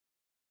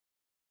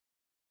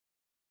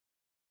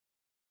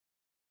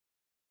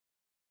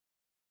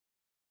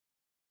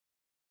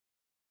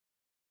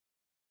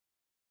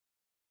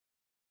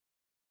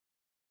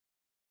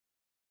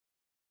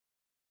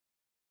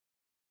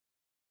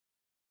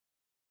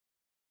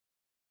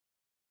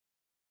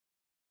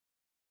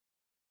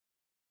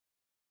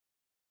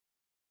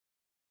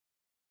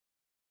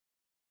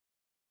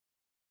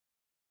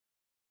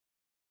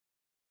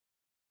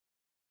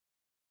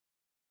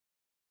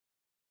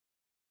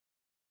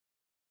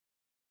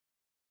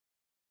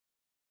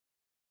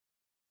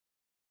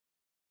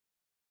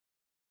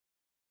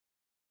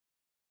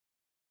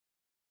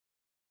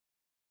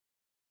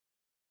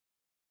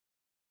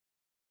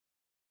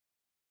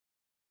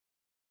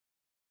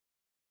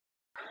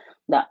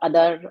the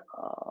other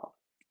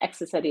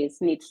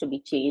accessories needs to be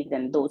changed,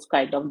 and those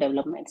kind of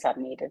developments are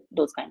needed,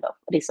 those kind of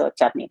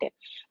research are needed.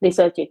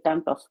 Research in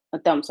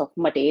terms of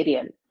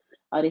material,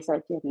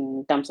 research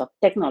in terms of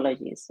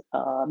technologies,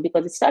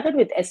 because it started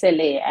with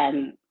SLA,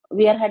 and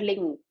we are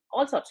handling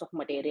all sorts of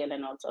material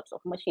and all sorts of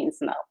machines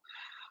now.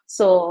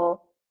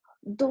 So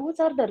those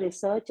are the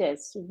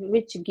researches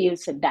which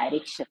gives a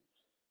direction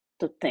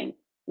to think,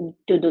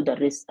 to do the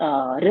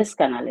risk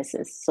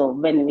analysis. So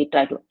when we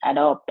try to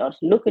adopt or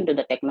look into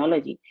the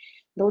technology,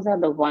 those are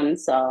the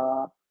ones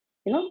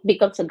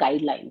becomes a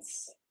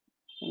guidelines.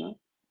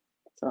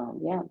 So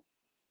yeah.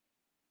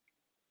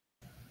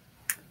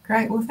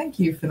 Great. Well, thank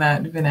you for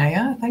that,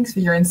 Vinaya. Thanks for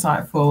your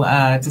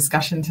insightful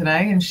discussion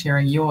today and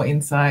sharing your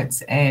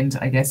insights and,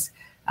 I guess,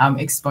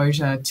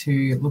 exposure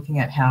to looking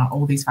at how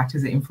all these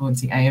factors are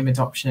influencing AM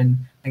adoption,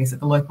 I guess,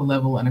 at the local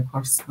level and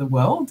across the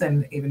world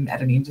and even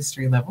at an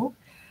industry level.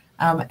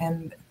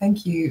 And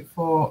thank you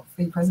for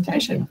your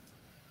presentation. Thank you.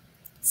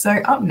 So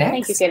up next...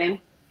 Thank you, Karen.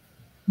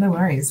 No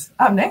worries.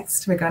 Up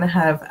next, we're going to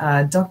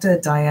have Dr.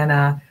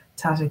 Diana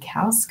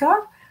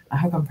Tartakowska. I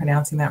hope I'm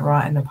pronouncing that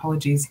right, and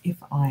apologies if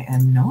I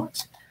am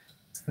not.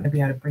 I'm going to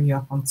be able to bring you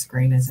up on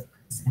screen as a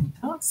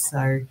presenter.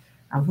 So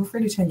feel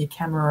free to turn your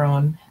camera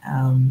on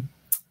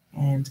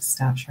and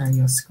start sharing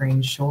your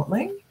screen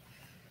shortly.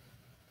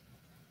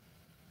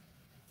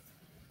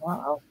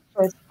 Wow.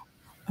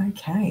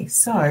 Okay,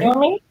 so can you hear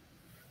me?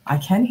 I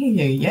can hear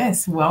you.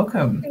 Yes,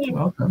 welcome.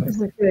 Welcome.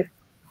 This is good.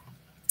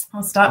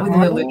 I'll start with a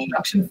little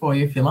introduction for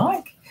you if you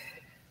like.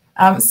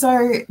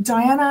 So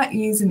Diana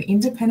is an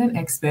independent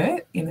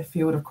expert in the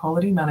field of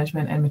quality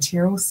management and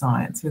materials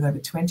science with over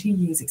 20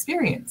 years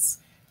experience.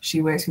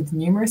 She works with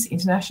numerous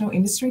international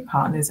industry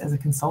partners as a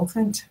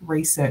consultant,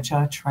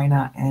 researcher,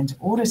 trainer, and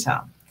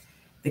auditor.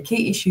 The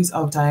key issues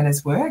of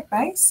Diana's work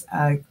base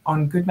are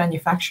on good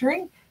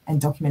manufacturing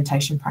and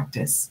documentation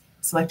practice,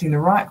 selecting the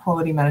right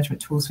quality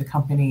management tools for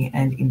company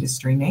and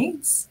industry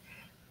needs,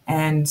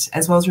 and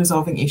as well as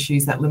resolving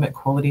issues that limit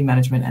quality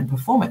management and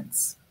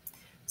performance.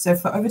 So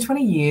for over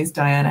 20 years,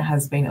 Diana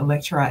has been a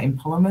lecturer in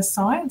polymer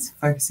science,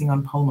 focusing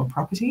on polymer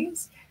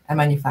properties and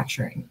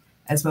manufacturing,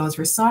 as well as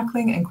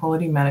recycling and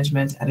quality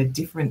management at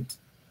different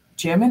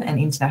German and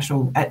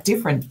international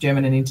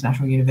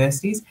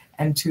universities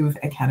and TÜV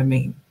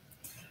Academy.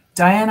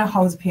 Diana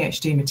holds a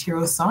PhD in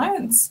materials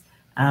science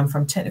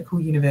from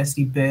Technical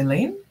University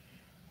Berlin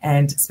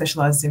and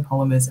specialises in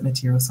polymers and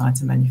materials science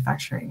and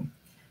manufacturing.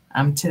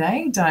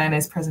 Today,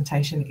 Diana's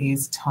presentation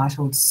is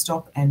titled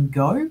Stop and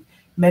Go,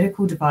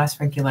 Medical Device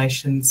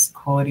Regulations,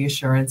 Quality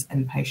Assurance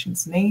and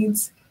Patients'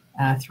 Needs,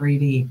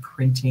 3D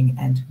Printing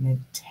and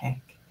MedTech.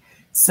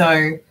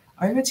 So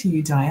over to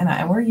you, Diana,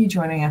 and where are you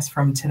joining us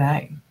from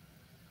today?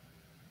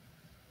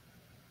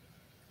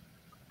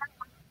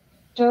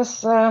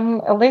 Just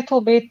a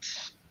little bit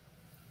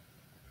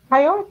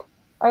tired.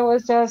 I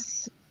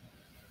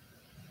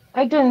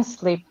didn't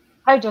sleep.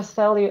 I just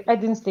tell you, I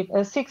didn't sleep.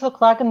 At 6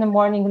 o'clock in the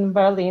morning in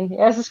Berlin.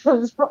 Yes.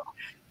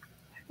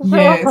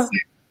 Yes.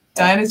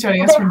 Diana's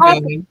joining us from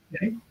Berlin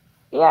today.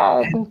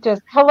 Yeah,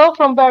 just hello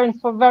from Berlin,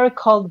 for very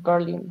cold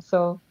Berlin.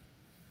 So,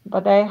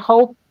 but I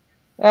hope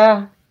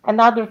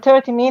another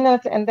 30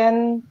 minutes and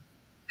then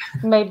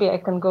maybe I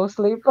can go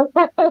sleep.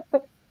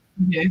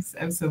 Yes,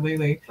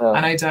 absolutely. So,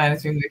 I know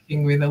Diana's been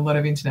working with a lot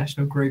of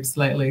international groups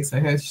lately, so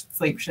her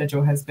sleep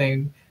schedule has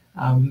been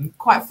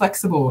quite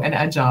flexible and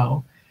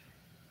agile.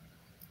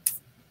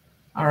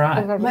 All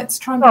right, let's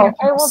try and bring up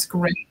your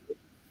screen.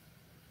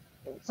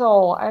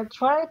 So I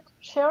tried to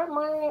share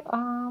my...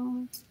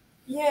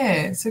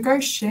 Yeah, so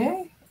go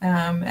share,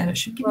 and it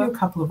should give you a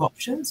couple of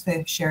options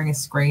for sharing a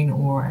screen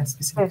or a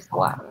specific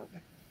one.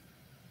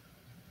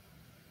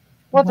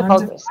 What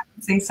about this? I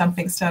can see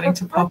something starting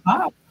to pop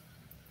up.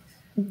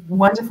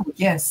 Wonderful.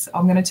 Yes,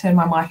 I'm going to turn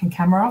my mic and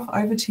camera off.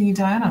 Over to you,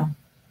 Diana.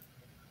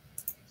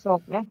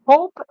 So I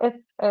hope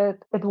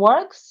it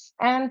works,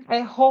 and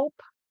I hope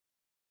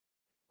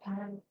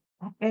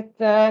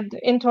the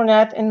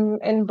internet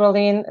in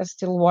Berlin is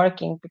still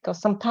working,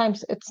 because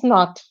sometimes it's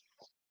not.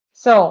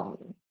 So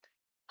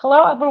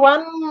hello,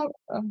 everyone.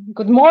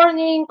 Good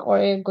morning,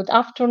 or good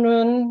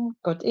afternoon,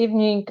 good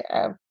evening,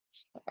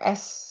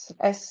 as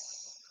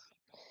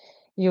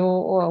you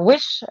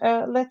wish,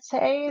 let's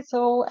say.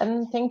 So,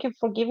 and thank you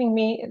for giving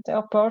me the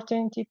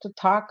opportunity to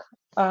talk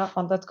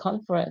on that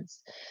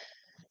conference.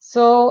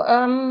 So,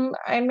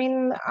 I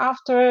mean,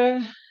 after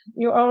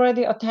you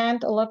already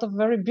attend a lot of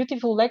very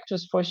beautiful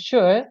lectures, for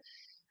sure,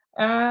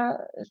 a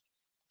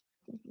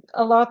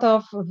lot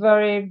of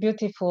very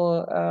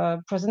beautiful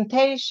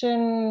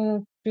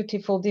presentation,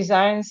 beautiful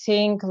design,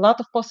 seeing a lot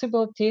of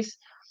possibilities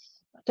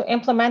to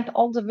implement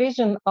all the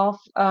vision of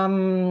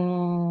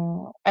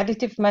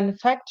additive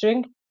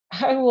manufacturing.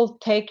 I will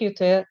take you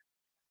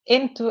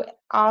into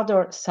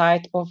other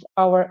side of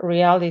our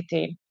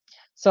reality.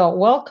 So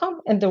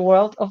welcome in the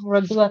world of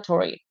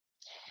regulatory.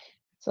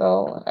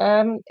 So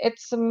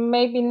it's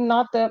maybe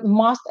not the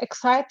most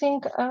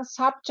exciting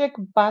subject,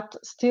 but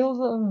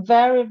still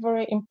very,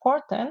 very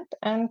important.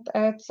 And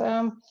it's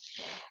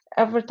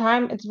every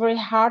time it's very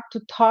hard to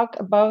talk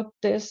about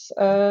this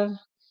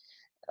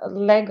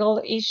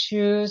legal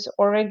issues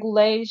or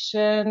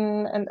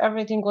regulation and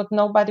everything what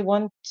nobody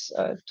wants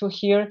to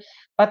hear,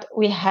 but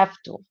we have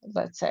to,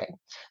 let's say.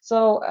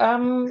 So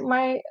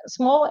my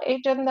small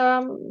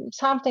agenda,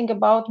 something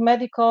about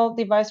medical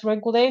device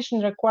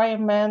regulation,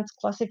 requirements,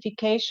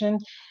 classification,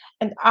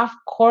 and of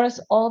course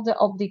all the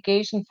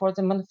obligation for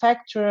the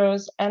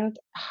manufacturers and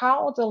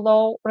how the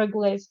law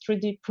regulates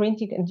 3D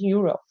printing in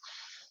Europe.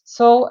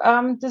 So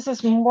this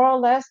is more or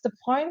less the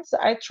points.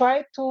 I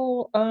try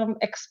to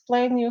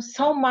explain you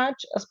so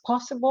much as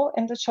possible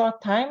in the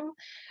short time.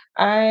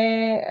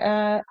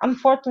 I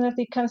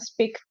unfortunately can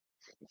speak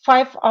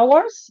 5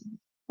 hours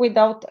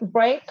without a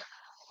break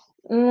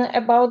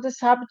about the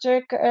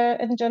subject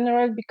in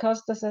general,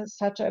 because this is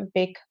such a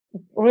big,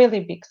 really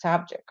big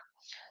subject.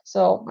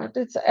 So, but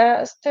it's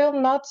still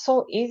not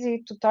so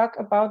easy to talk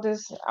about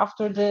this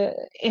after the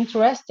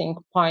interesting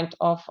point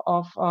of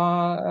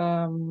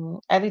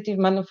additive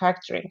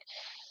manufacturing.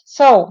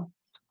 So,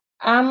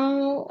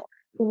 um,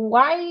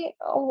 why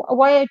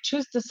I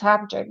choose the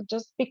subject?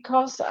 Just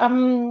because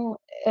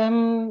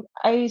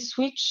I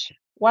switch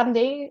one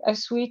day. I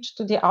switch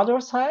to the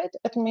other side.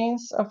 It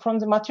means from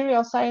the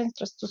material science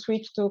just to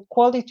switch to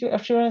quality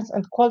assurance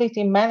and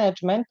quality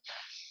management.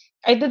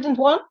 I didn't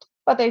want,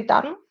 but I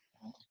done.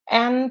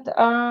 And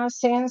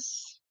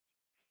since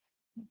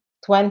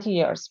 20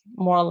 years,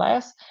 more or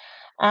less,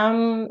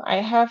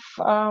 I have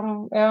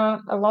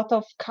a lot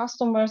of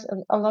customers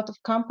and a lot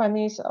of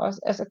companies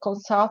as a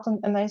consultant,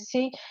 and I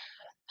see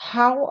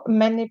how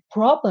many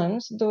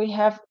problems do we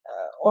have,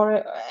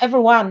 or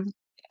everyone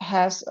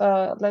has,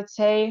 let's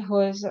say, who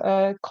is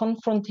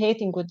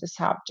confronting with the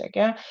subject.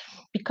 Yeah,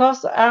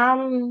 because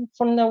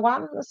from the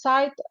one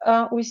side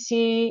we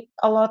see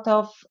a lot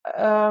of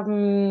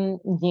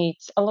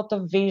needs, a lot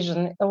of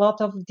vision, a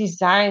lot of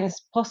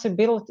designs,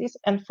 possibilities,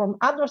 and from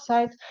other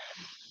side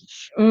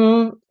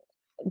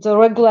the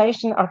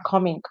regulation are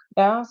coming.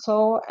 Yeah,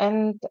 so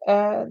and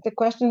the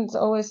question is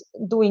always,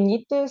 do we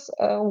need this?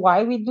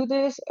 Why we do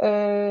this?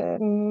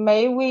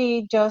 May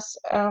we just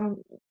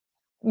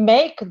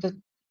make the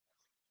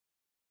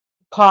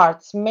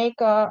parts, make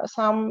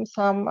some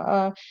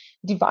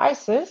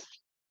devices?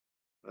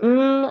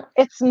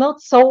 It's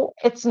not so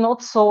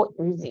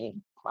easy,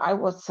 I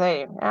would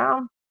say.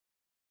 Yeah,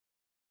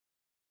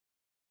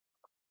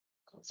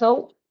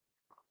 so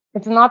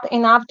it's not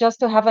enough just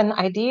to have an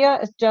idea.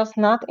 It's just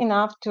not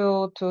enough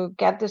to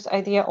get this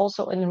idea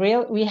also in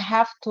real. We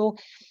have to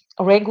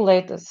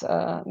regulate this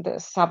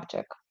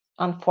subject,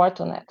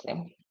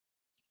 unfortunately.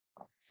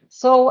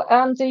 So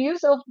the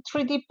use of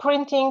 3D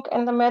printing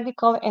in the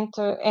medical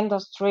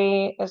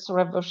industry is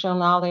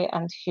revolutionary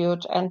and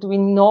huge, and we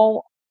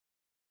know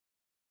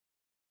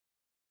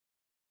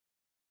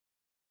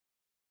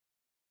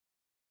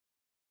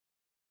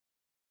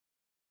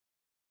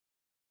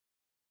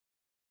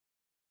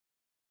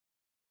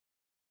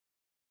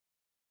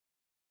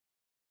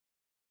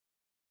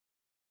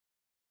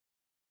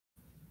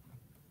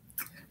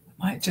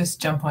Might just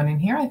jump on in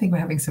here. I think we're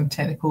having some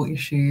technical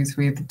issues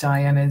with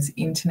Diana's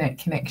internet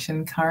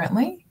connection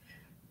currently.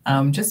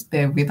 Just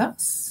bear with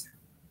us.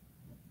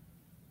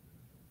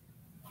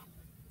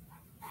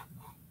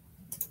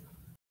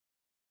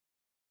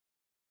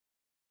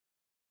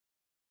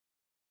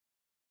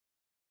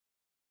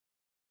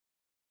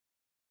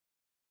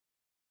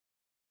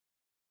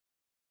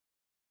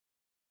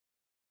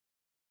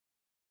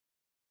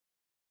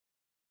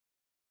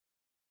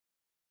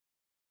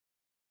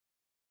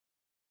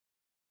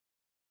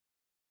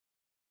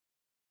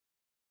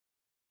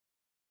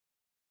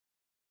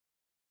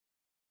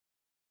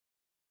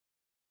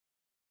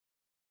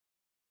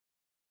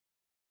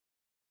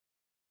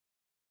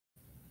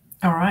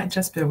 All right,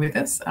 just bear with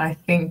us. I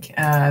think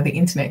the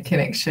internet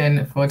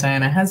connection for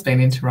Diana has been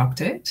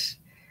interrupted.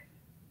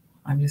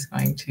 I'm just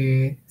going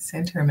to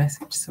send her a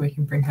message so we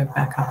can bring her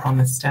back up on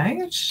the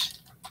stage.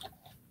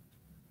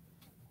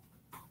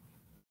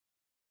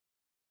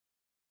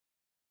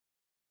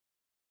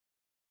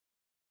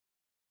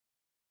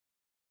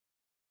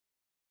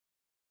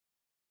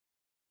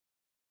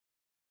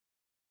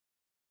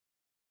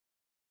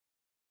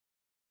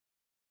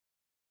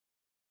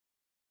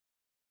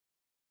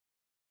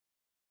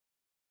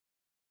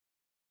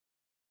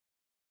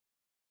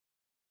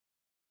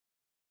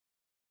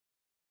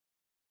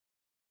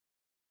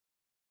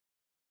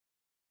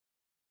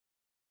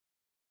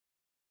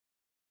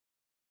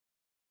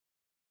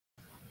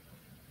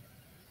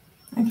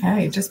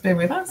 Okay, just bear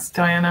with us.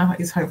 Diana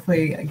is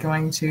hopefully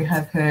going to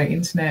have her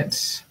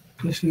internet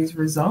issues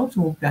resolved.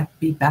 We'll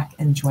be back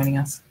and joining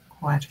us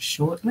quite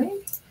shortly.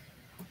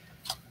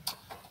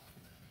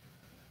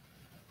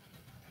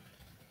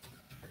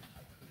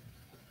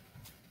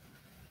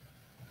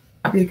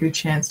 Might be a good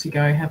chance to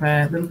go have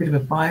a little bit of a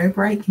bio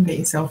break and get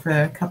yourself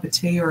a cup of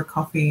tea or a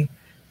coffee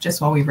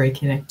just while we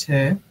reconnect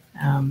her,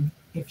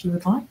 if you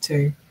would like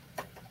to.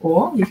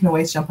 Or you can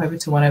always jump over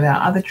to one of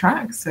our other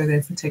tracks. So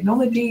there's the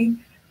technology,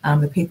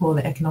 the people,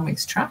 the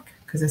economics track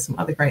because there's some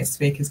other great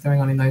speakers going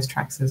on in those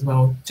tracks as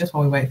well, just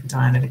while we wait for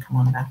Diana to come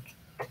on back.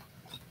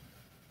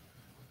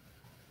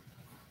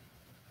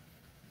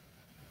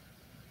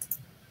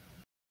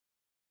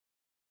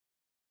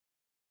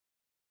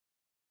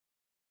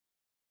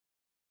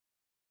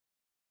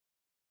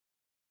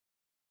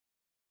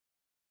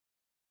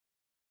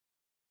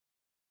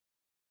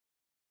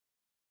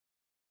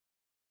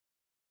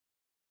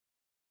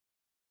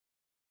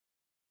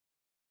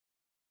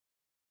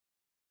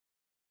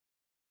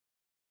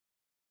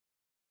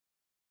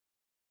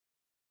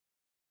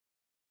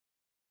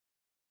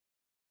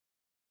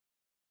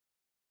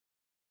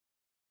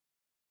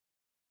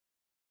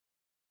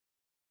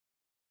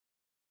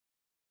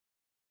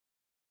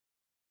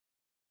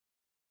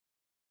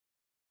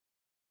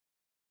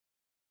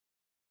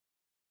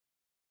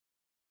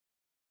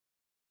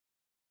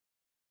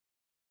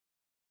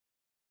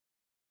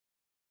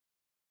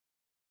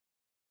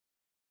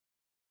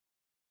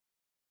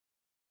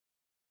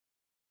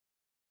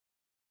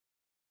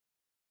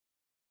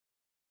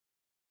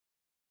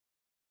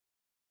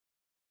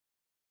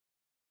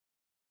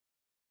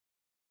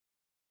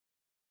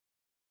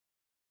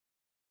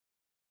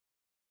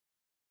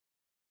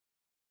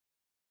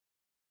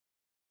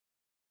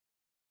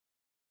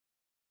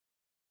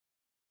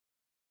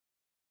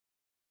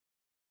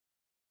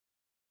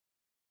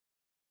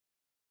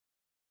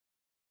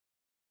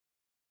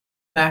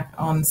 Back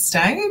on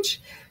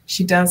stage.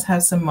 She does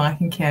have some mic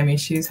and cam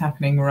issues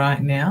happening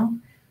right now.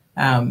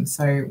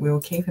 So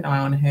we'll keep an eye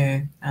on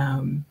her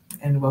and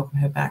welcome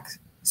her back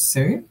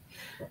soon.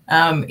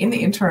 In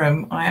the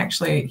interim, I've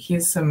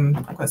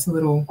got some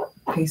little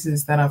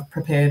pieces that I've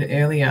prepared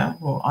earlier.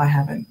 Well, I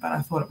haven't, but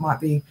I thought it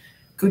might be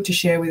good to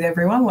share with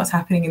everyone what's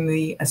happening in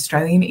the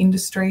Australian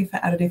industry for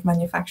additive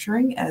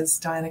manufacturing as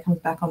Diana comes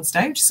back on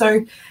stage.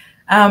 So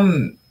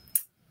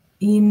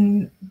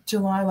in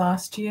July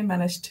last year,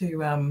 managed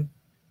to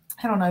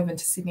head on over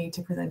to Sydney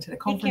to present at a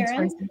conference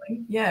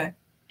recently. Yeah.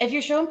 If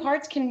you're showing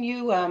parts, can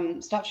you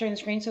stop sharing the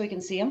screen so we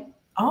can see them?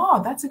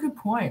 Oh, that's a good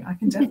point. I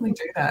can definitely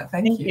do that.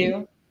 Thank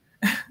you.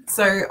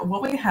 So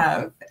what we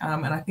have,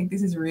 and I think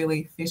this is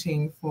really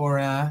fitting for,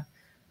 I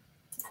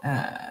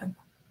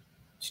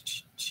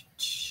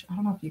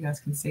don't know if you guys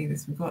can see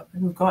this.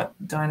 We've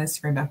got Diana's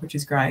screen back, which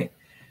is great.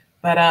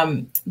 But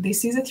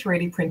this is a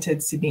 3D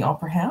printed Sydney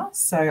Opera House.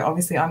 So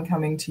obviously I'm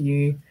coming to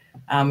you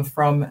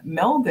from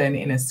Melbourne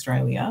in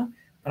Australia,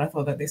 but I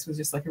thought that this was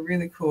just like a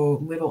really cool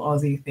little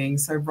Aussie thing.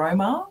 So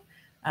Roma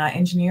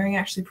Engineering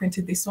actually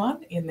printed this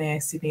one in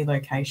their Sydney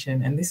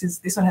location. And this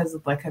one has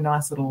like a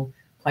nice little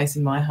place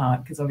in my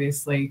heart because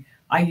obviously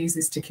I use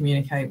this to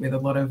communicate with a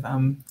lot of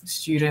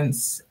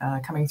students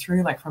coming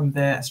through, like from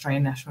the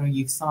Australian National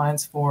Youth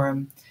Science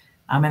Forum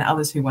and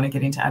others who want to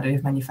get into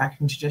additive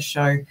manufacturing to just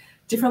show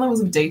different levels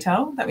of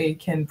detail that we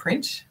can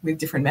print with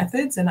different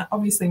methods. And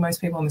obviously most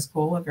people on this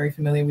call are very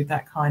familiar with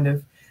that kind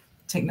of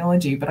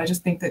technology, but I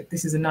just think that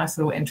this is a nice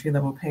little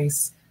entry-level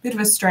piece, bit of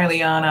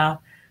Australiana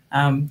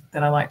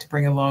that I like to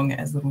bring along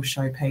as a little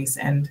showpiece.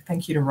 And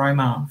thank you to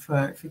Roma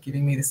for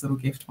giving me this little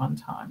gift one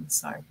time.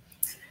 So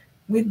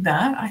with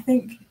that, I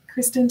think,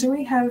 Kristen, do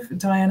we have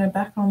Diana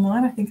back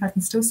online? I think I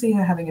can still see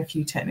her having a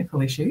few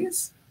technical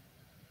issues.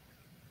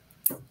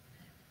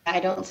 I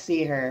don't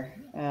see her.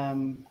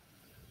 Do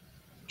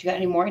you got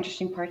any more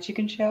interesting parts you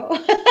can show?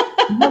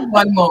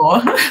 One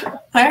more.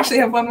 I actually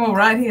have one more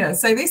right here.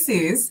 So this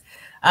is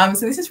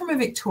from a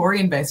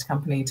Victorian-based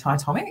company,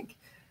 TIPE.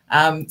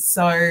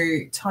 So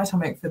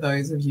TIPE, for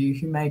those of you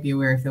who may be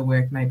aware of their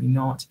work, maybe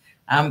not,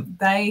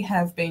 they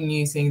have been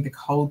using the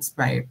cold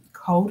spray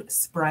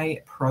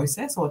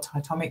process, or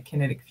titomic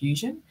kinetic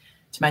fusion,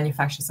 to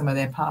manufacture some of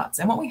their parts.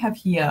 And what we have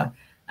here,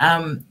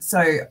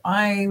 so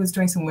I was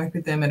doing some work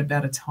with them at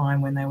about a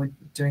time when they were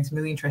doing some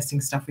really interesting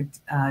stuff with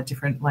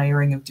different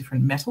layering of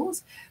different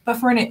metals, but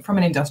from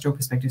an industrial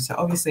perspective. So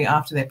obviously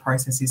after their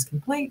process is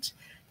complete,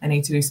 they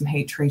need to do some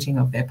heat treating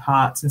of their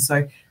parts. And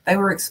so they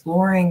were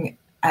exploring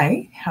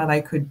how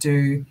they could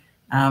do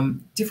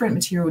different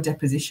material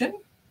deposition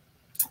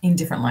in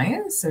different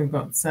layers. So we've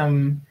got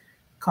some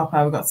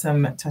copper, we've got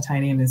some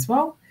titanium as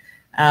well.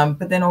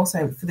 But then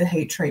also for the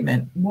heat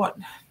treatment,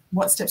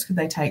 what steps could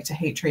they take to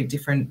heat treat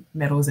different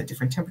metals at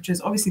different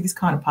temperatures? Obviously this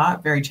kind of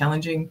part, very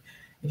challenging.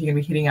 If you're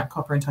going to be heating up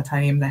copper and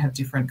titanium, they have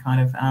different kind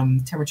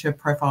of temperature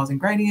profiles and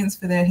gradients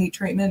for their heat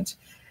treatment.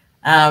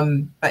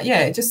 But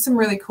yeah, just some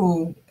really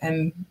cool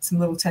and some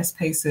little test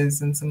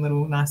pieces and some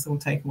little nice little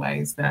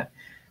takeaways that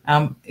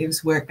it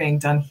was work being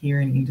done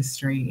here in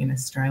industry in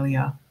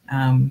Australia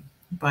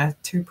by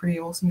two pretty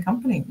awesome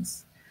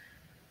companies.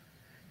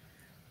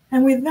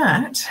 And with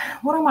that,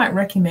 what I might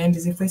recommend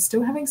is, if we're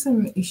still having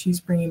some issues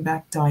bringing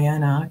back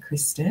Diana,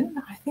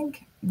 Kristen, I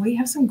think we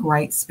have some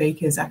great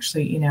speakers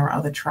actually in our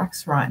other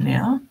tracks right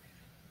now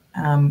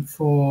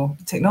for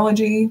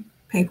technology,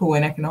 people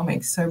and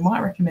economics. So I might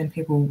recommend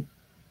people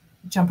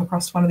jump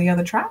across one of the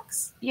other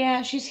tracks.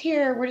 Yeah, she's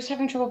here. We're just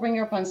having trouble bringing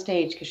her up on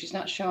stage because she's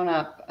not showing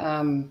up.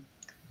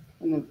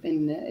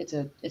 It's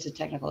a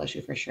technical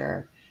issue for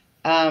sure.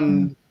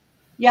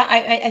 Yeah,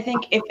 I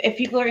think if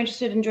people are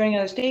interested in joining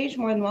on stage,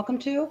 more than welcome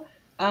to.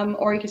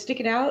 or you can stick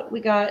it out. We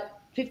got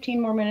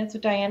 15 more minutes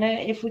with Diana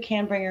if we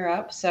can bring her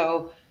up.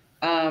 So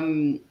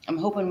I'm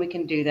hoping we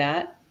can do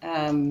that.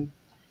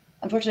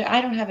 Unfortunately, I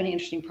don't have any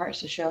interesting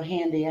parts to show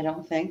handy. I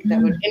don't think that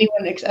would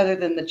anyone other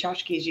than the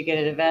tchotchkes you get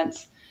at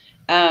events.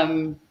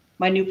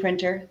 My new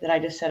printer that I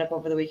just set up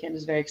over the weekend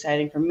is very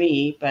exciting for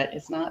me, but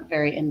it's not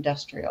very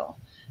industrial.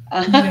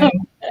 Yeah.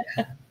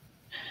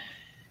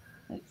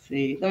 Let's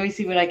see. Let me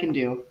see what I can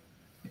do.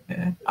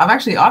 Yeah.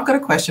 I've got a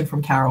question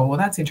from Carol. Well,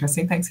 that's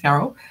interesting. Thanks,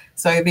 Carol.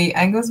 So the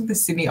angles of the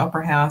Sydney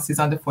Opera House is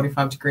under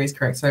 45 degrees,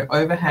 correct? So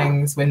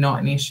overhangs were not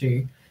an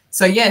issue.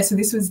 So yeah, so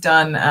this was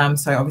done.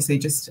 So obviously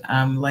just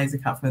laser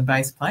cut from the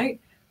base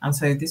plate.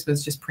 So this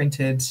was just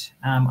printed,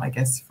 I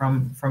guess,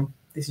 from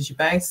this is your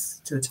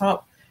base to the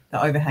top.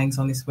 The overhangs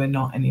on this were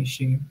not an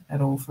issue at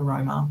all for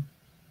Roma.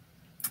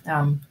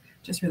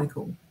 Just really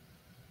cool.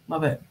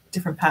 Love it.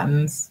 Different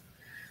patterns.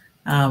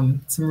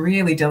 Some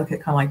really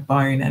delicate kind of like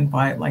bone and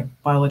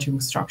biological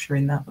structure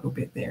in that little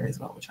bit there as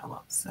well, which I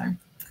love. So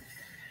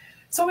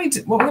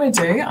what we're going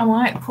to do, I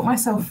might put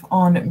myself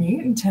on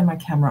mute and turn my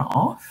camera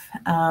off.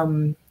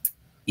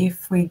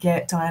 If we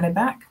get Diana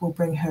back, we'll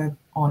bring her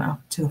on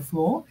up to the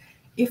floor.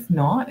 If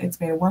not, it's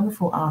been a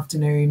wonderful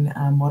afternoon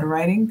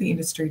moderating the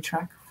industry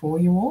track for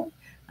you all.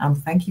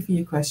 Thank you for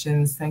your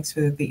questions. Thanks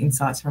for the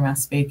insights from our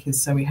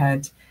speakers. So we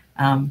had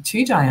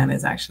two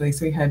Dianas actually.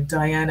 So we had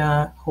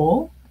Diana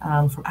Hall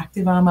from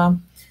Active Armour.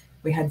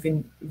 We had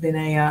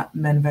Vinaya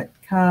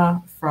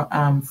Manvatkar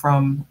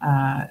from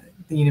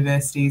the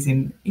universities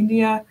in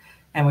India.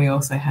 And we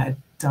also had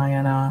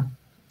Diana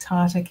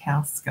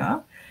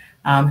Tartakowska,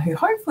 who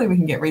hopefully we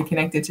can get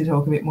reconnected to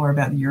talk a bit more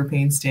about the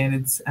European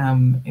standards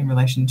in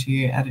relation to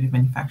additive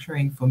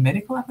manufacturing for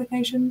medical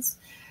applications.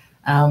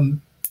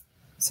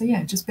 So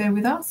yeah, just bear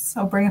with us.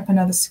 I'll bring up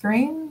another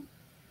screen.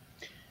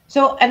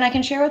 So, and I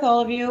can share with all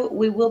of you,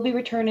 we will be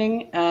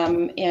returning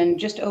in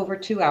just over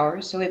 2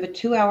 hours. So we have a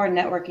 2-hour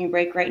networking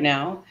break right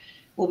now.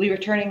 We'll be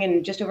returning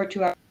in just over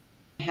 2 hours.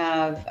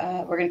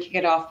 We're going to kick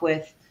it off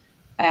with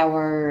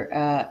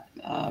our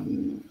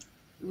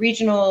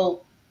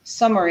regional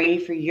summary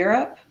for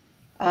Europe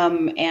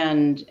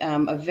and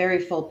a very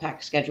full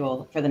packed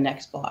schedule for the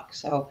next block.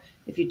 So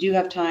if you do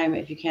have time,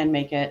 if you can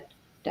make it,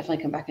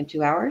 definitely come back in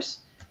 2 hours.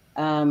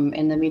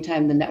 In the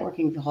meantime, the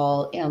networking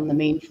hall on the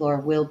main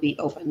floor will be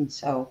open.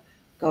 So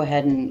go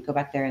ahead and go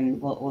back there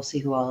and we'll see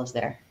who all is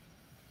there.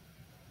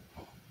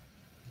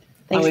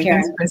 Thanks,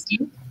 Karen. Thanks,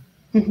 Christy.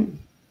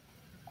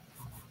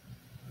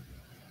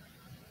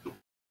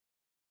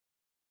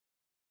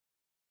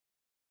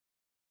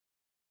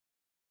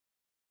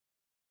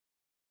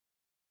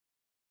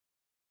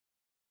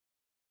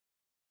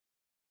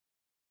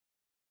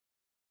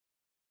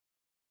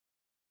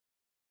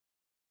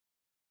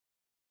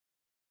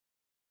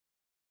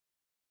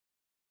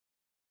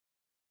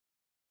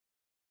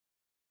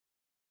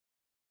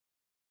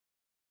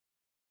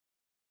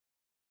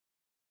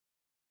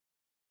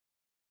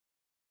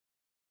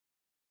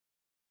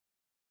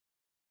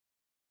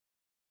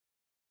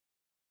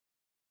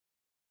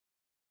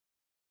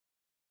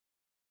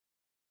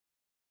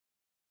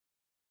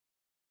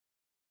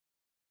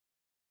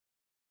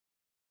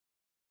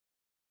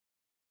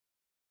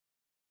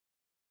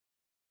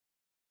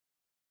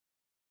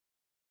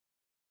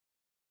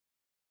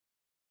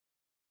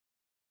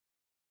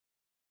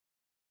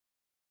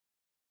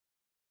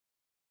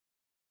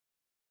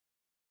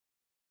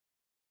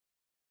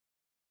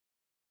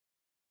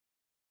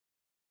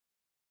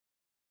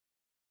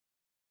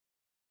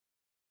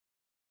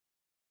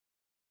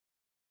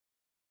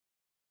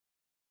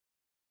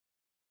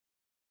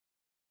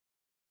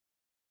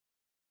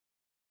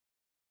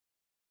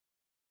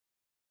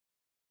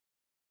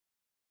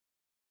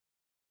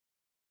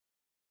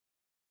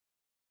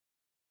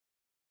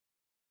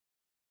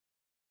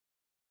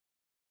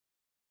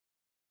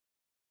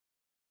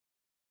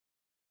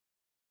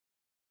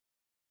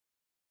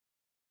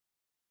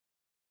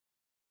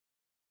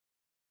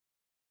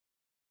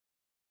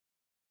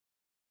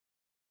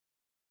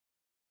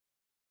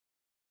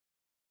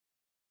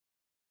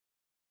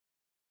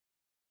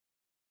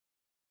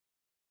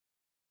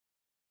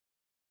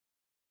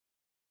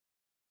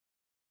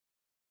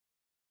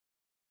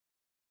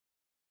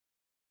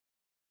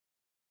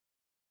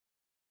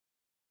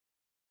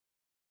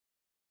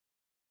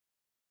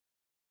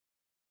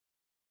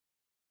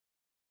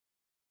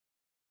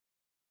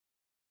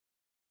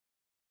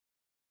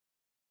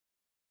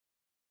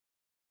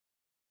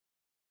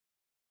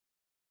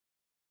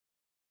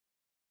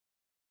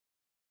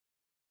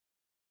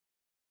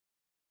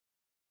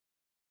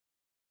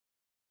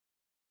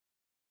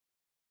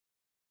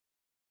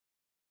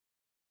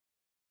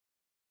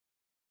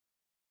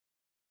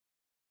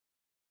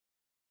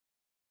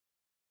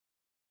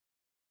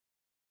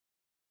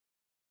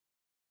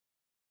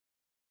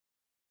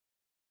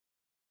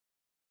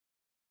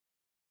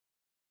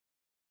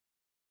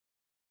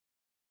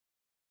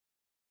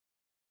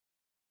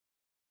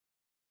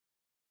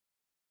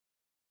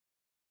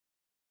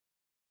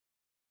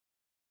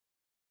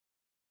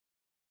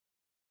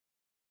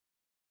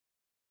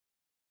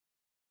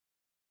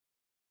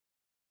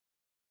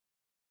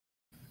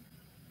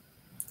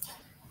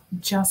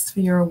 just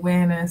for your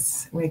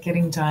awareness, we're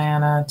getting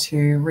Diana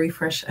to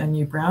refresh a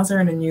new browser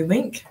and a new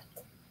link.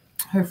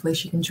 Hopefully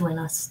she can join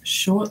us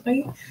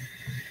shortly.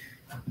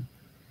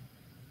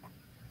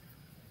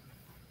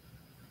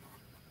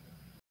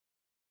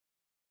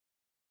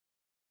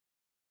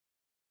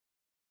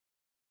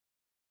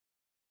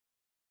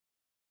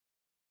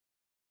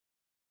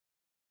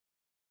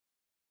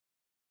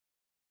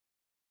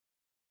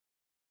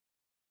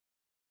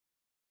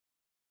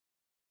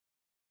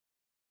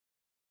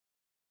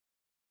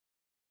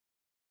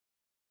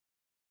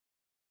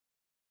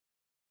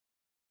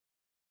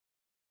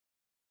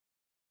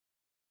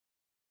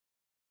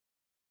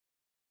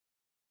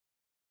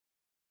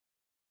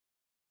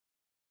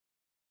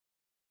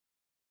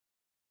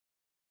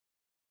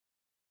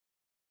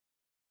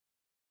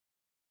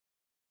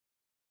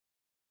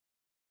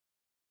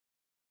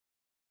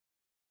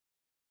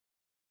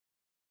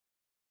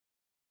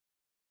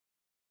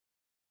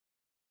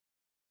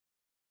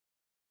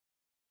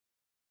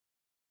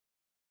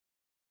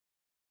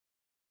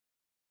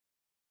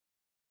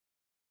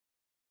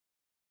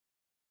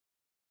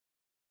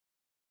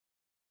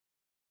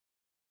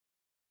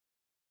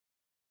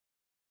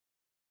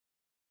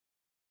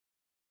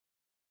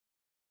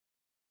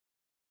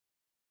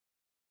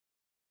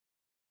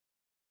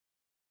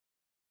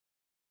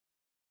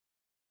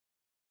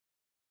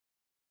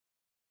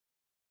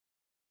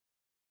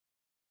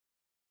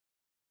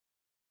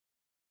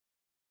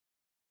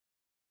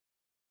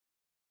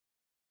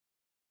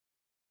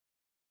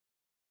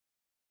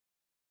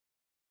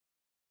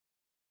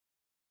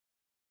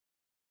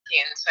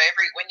 So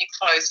when you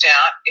closed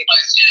out, it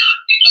closed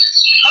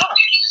out.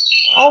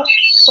 Oh,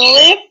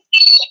 sorry.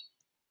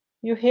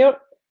 You hear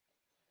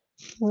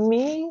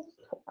me?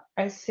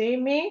 I see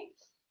me.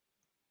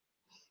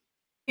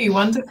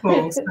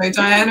 Wonderful. So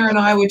Diana and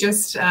I were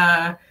just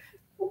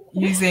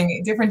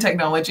using different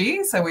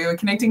technology. So we were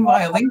connecting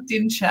via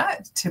LinkedIn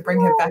chat to bring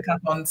her back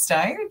up on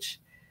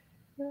stage.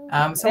 So what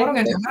I'm going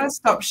to do, I'm going to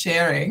stop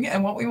sharing,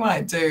 and what we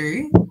might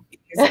do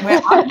is I'm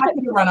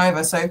happy to run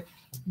over. So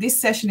this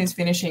session is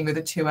finishing with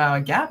a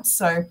 2-hour gap.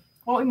 So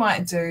what we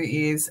might do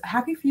is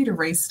happy for you to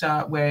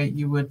restart where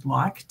you would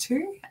like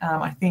to.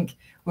 I think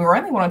we were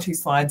only 1 or 2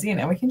 slides in,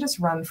 and we can just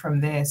run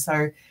from there.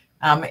 So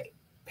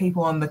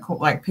people on the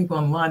people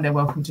online, they're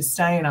welcome to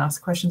stay and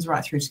ask questions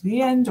right through to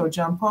the end or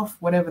jump off,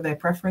 whatever their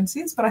preference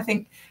is. But I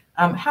think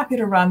I'm happy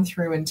to run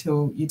through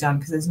until you're done,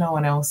 because there's no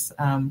one else.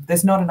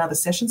 There's not another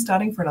session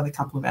starting for another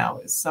couple of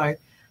hours. So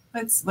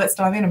let's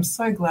dive in. I'm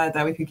so glad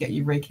that we could get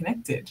you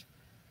reconnected.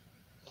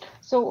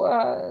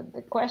 So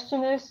the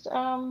question is,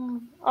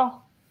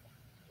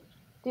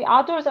 the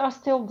others are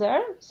still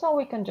there, so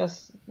we can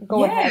just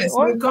go ahead.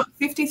 So we've got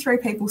 53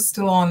 people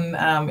still on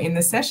in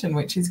the session,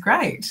 which is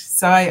great.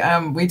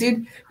 So we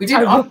did.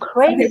 Are you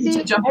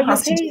crazy?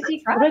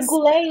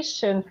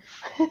 Regulation.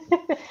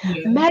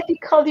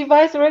 Medical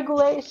device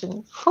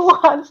regulation. Who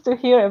wants to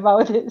hear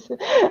about this?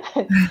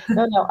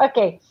 No.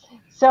 Okay.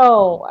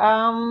 So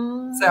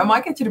so I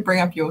might get you to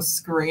bring up your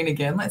screen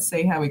again. Let's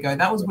see how we go.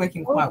 That was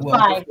working quite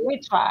well. We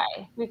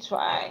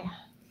try.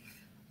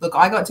 Look,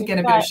 I got to get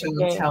a bit of show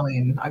and tell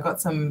in. I got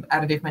some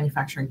additive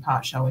manufacturing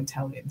part show and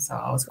tell in, so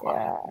I was quite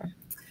happy.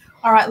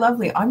 All right,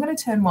 lovely. I'm going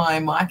to turn my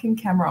mic and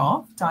camera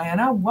off.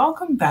 Diana,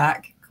 welcome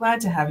back.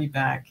 Glad to have you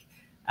back.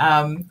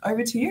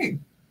 Over to you.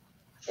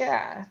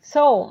 Yeah,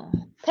 so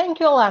thank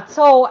you a lot.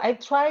 So I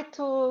tried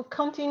to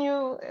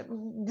continue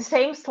the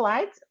same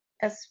slides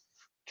as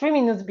 3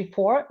 minutes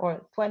before,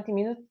 or 20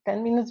 minutes,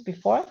 10 minutes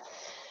before.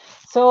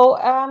 So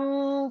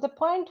the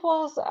point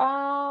was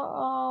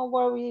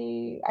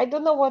where I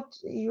don't know what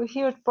you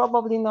hear,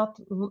 probably not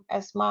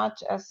as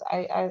much as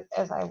I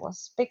was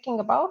speaking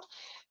about,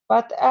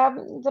 but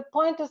the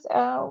point is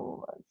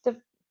the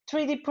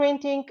 3D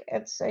printing,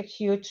 has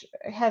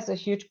a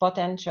huge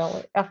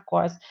potential, of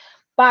course,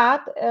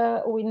 but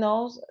we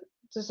know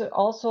there's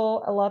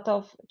also a lot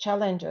of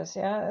challenges.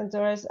 Yeah,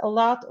 there is a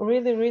lot,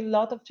 really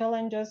lot of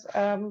challenges,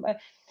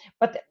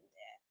 but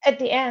at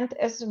the end,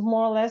 it's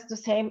more or less the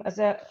same as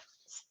a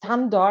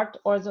standard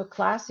or the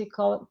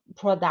classical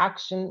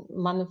production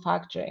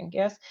manufacturing.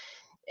 Yes.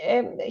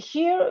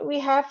 Here we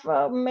have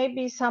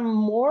maybe some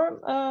more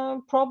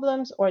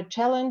problems or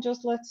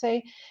challenges, let's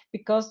say,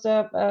 because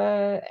the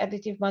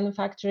additive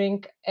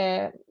manufacturing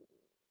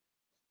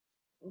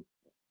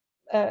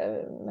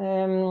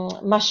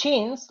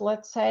machines,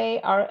 let's say,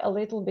 are a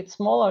little bit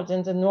smaller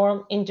than the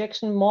norm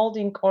injection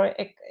molding or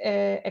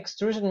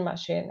extrusion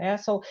machine. Yeah,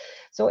 so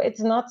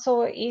it's not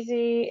so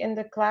easy in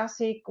the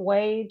classic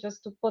way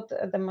just to put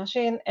the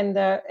machine in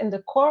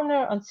the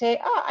corner and say,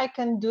 I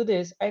can do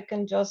this. I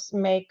can just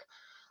make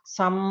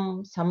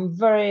some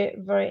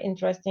very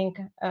interesting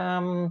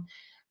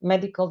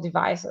medical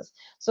devices.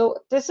 So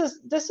this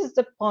is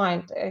the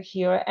point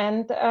here,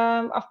 and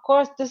of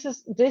course this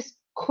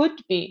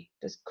could be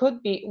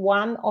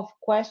one of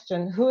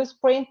question: who is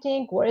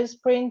printing, where is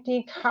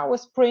printing, how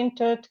is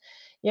printed?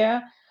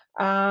 Yeah.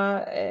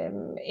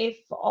 If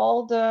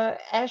all the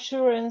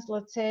assurance,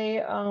 let's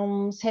say,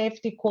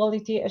 safety,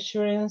 quality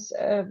assurance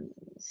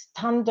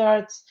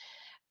standards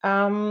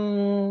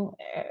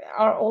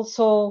are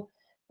also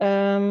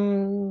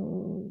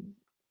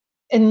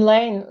in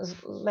line,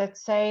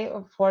 let's say,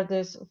 for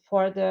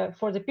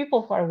the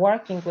people who are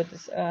working with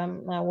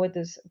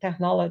this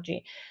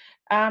technology.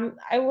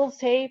 I will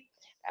say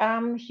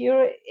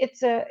here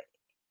it's a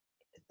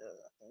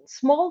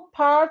small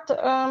part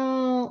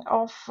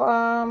of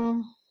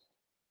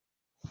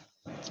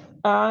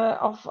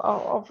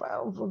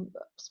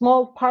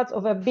small parts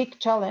of a big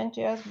challenge,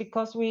 yes,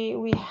 because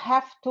we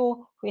have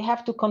to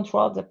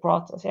control the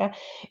process. Yeah,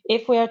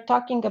 if we are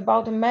talking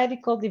about the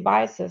medical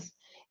devices,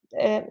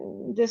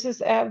 this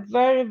is a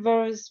very,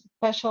 very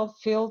special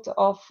field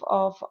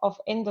of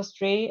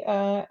industry,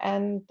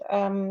 and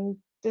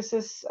this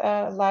is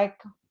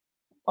like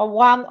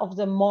one of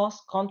the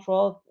most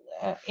controlled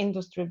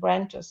industry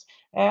branches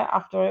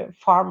after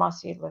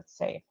pharmacy, let's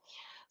say.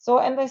 So,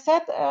 and I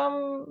said,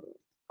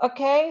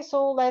 okay,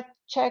 so let's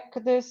check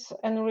this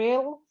in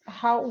real.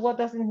 What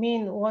does it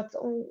mean?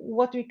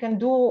 What we can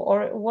do,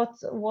 or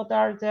what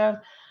are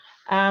the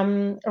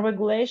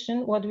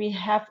regulation what we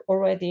have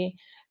already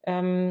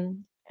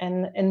in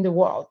the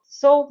world.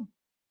 So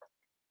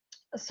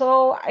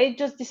I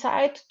just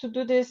decided to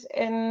do this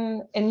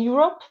in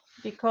Europe,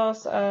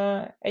 because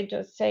I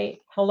just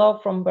say hello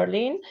from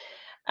Berlin.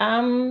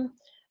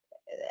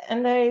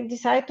 And I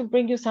decided to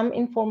bring you some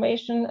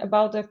information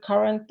about the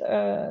current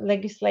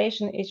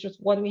legislation issues,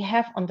 what we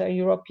have on the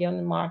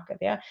European market.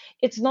 Yeah,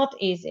 it's not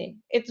easy.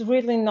 It's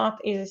really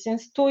not easy.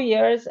 Since 2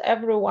 years,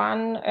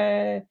 everyone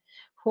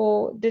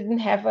who didn't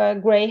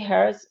have gray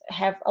hairs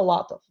have a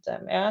lot of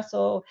them. Yeah,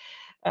 so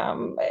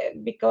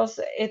because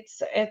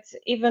it's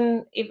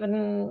even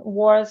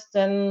worse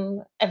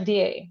than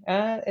FDA.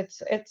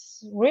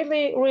 It's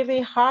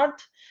really hard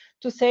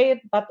to say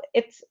it, but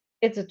it's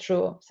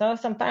true. So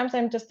sometimes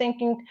I'm just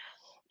thinking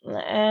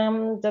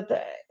that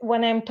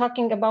when I'm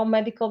talking about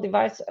medical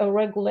device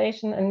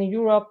regulation in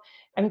Europe,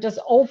 I'm just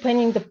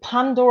opening the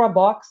Pandora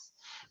box.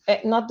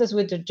 Not this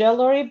with the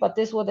jewelry, but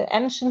this with the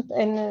ancient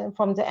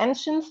from the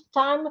ancient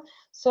time.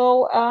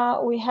 So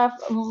we have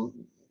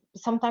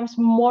sometimes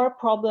more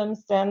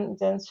problems than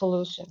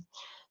solution.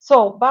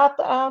 So, but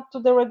to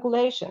the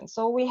regulation.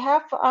 So we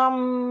have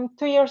 2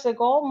 years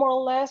ago, more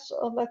or less,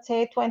 let's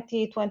say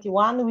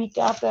 2021, we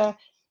got a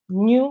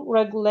new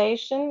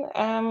regulation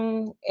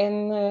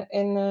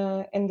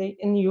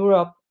in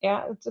Europe.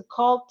 Yeah, it's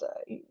called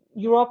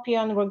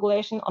European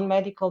Regulation on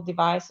Medical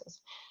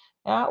Devices.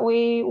 Yeah,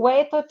 we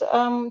waited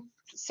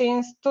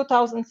since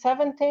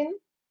 2017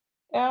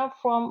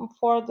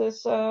 for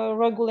this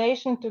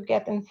regulation to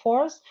get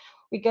enforced.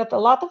 We get a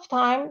lot of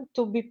time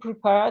to be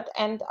prepared,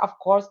 and of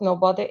course,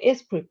 nobody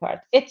is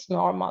prepared. It's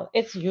normal,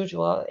 it's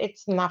usual,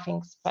 it's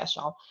nothing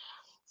special.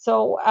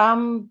 So,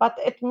 but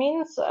it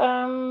means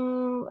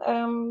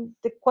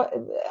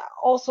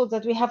also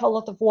that we have a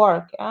lot of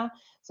work.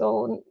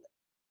 So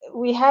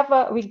we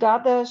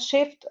got a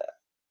shift,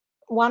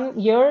 1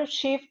 year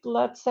shift,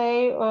 let's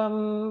say,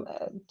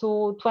 to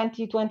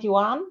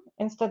 2021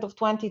 instead of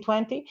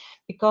 2020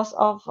 because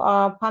of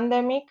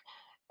pandemic,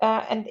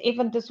 and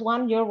even this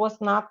 1 year was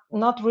not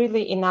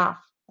really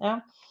enough.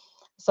 Yeah.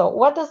 So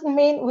what does it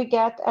mean we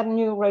get a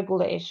new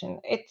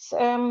regulation? It's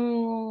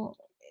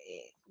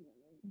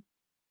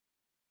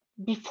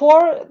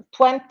before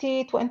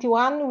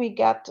 2021 we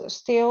got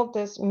still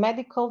this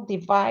medical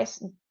device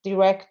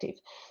directive.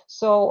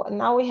 So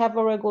now we have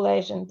a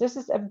regulation. This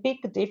is a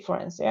big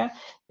difference, yeah,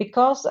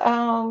 because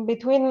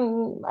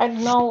between, I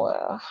don't know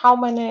how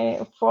many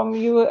from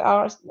you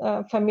are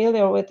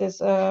familiar with this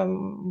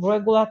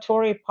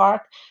regulatory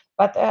part,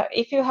 but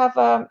if you have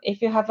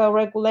a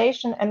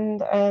regulation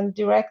and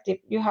directive,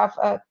 you have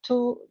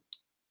two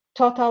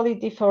totally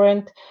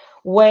different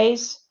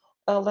ways,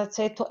 let's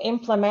say, to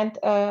implement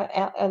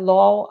a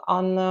law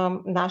on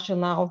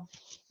national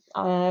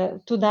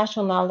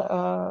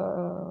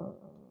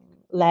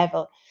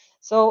level.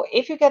 So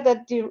if you get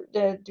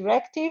the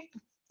directive,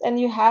 then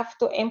you have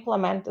to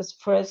implement this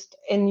first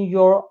in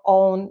your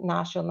own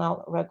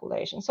national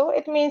regulation. So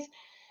it means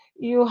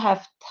you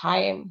have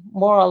time,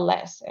 more or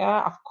less.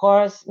 Yeah, of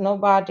course,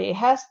 nobody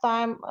has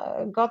time,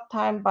 got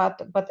time,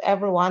 but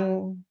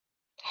everyone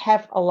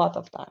have a lot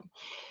of time.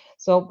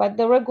 So, but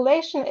the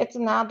regulation, it's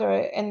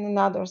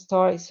another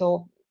story.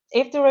 So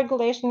if the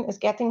regulation is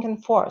getting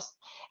enforced,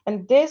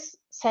 and this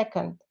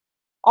second,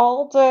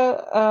 all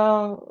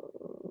the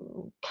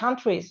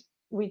countries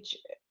which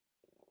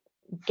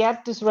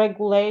get this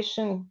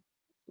regulation,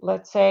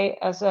 let's say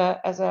as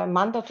a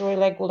mandatory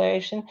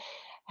regulation,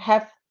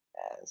 have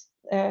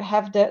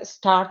the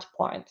start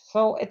point.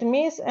 So it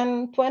means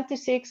on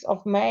 26th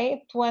of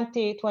May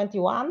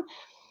 2021,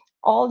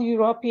 all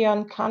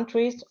European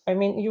countries, I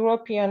mean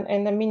European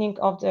in the meaning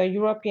of the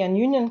European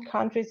Union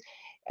countries,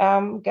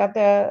 get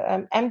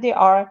the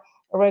MDR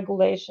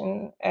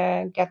regulation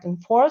get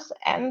enforced,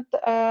 and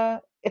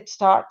it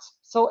starts.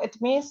 So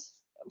it means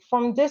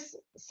from this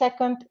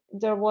second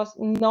there was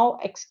no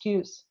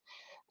excuse.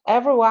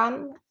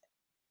 Everyone,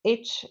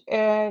 each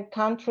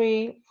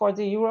country for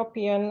the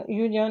European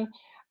Union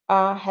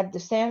had the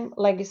same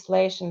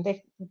legislation,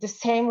 the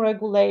same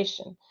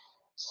regulation.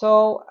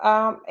 So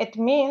it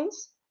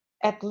means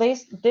at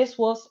least this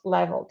was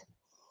leveled.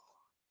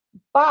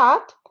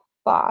 But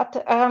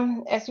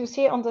as you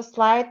see on the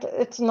slide,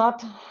 it's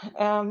not.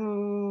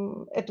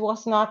 It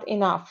was not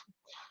enough.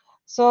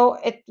 So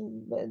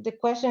the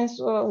question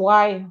is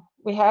why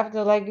we have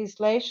the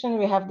legislation,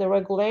 we have the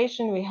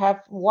regulation, we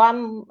have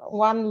one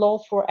law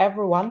for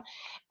everyone.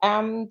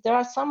 There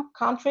are some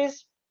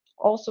countries,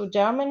 also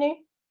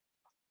Germany,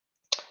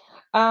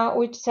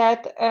 which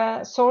said,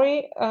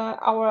 sorry,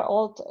 our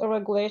old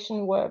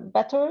regulation were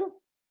better,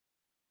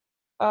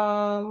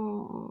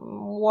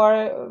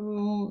 were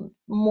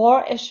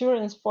more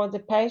assurance for the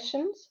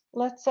patients,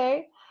 let's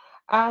say.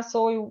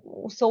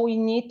 So we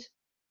need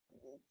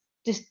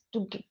this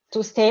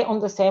to stay on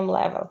the same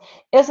level.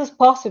 Is this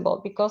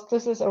possible? Because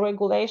this is a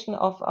regulation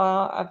of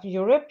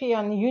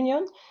European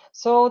Union,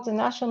 so the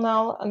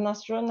national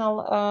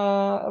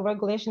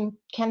regulation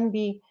can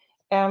be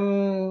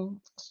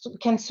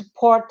can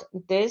support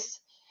this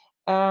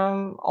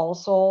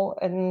also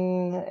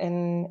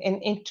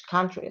in each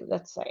country,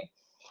 let's say.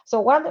 So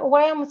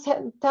why I'm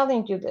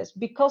telling you this?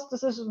 Because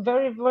this is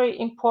very, very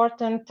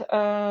important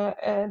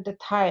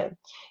detail.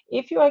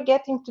 If you are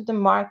getting to the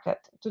market,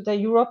 to the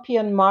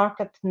European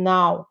market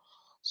now,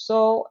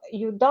 so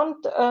you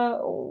don't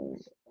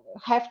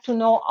have to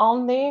know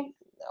only,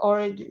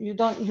 or you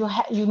don't,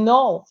 you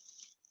know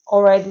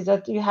already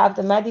that you have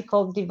the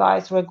medical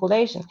device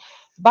regulation,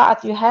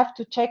 but you have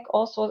to check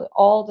also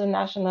all the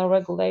national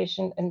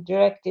regulation and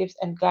directives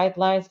and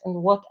guidelines and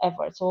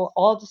whatever. So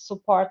all the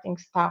supporting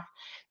stuff.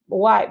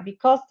 Why?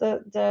 Because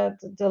the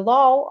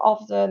law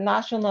of the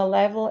national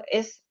level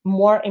is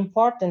more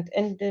important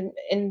in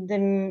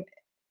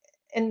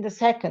the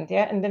second,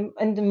 yeah,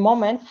 in the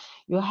moment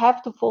you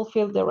have to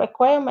fulfill the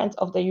requirements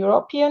of the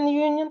European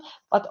Union,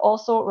 but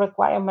also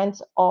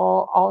requirements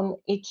on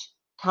each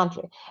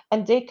country,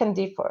 and they can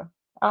differ.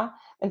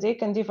 And they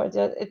can differ.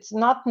 It's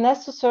not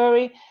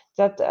necessary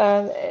that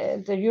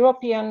the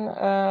European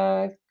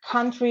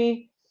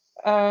country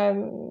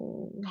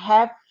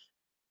have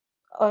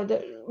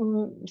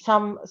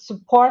some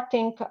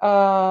supporting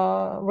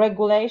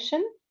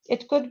regulation.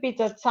 It could be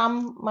that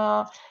some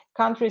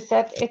countries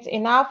said it's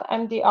enough,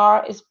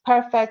 MDR is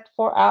perfect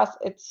for us.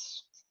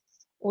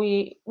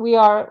 We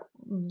are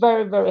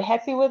very, very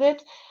happy with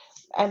it.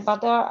 But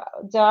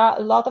there are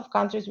a lot of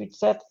countries which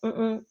said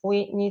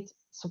we need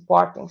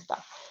supporting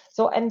stuff.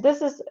 So, and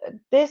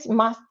this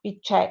must be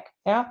checked,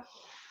 yeah.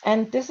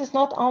 And this is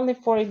not only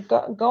for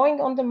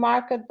going on the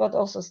market, but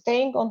also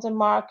staying on the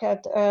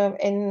market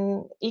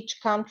in each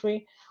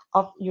country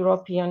of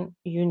European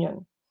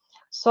Union.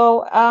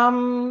 So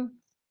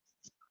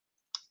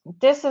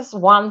this is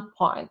one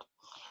point.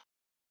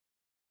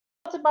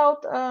 What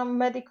about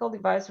medical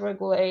device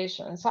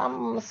regulation?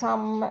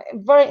 Some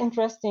very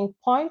interesting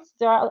points.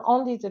 There are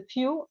only the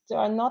few. There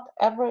are not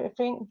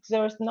everything.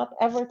 There is not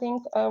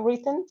everything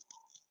written.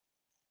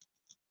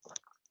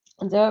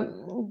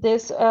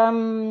 This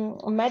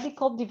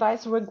medical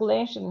device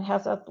regulation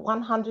has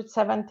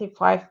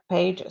 175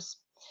 pages,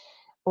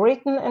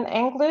 written in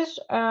English,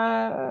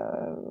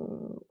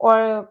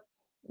 or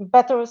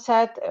better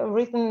said,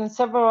 written in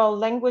several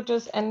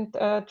languages and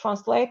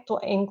translate to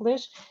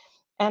English.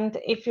 And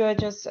if you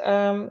just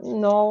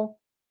know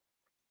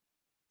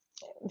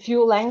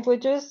few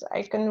languages,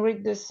 I can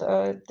read this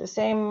the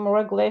same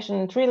regulation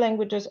in 3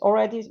 languages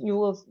already. You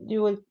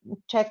will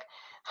check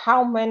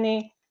how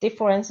many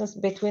differences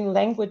between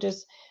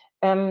languages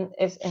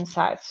is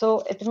inside. So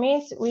it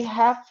means we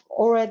have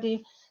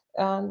already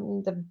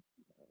the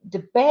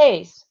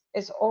base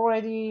is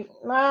already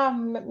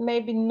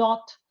maybe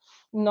not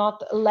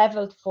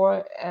leveled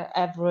for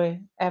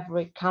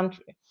every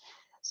country.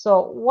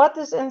 So what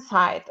is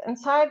inside?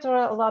 Inside there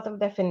are a lot of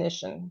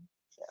definition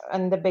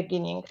in the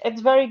beginning.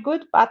 It's very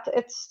good, but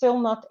it's still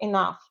not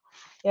enough.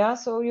 Yeah,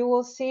 so you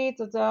will see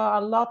that there are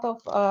a lot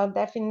of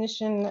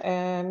definition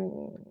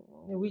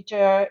which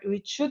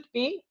should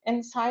be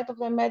inside of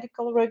the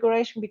medical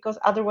regulation, because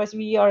otherwise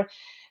we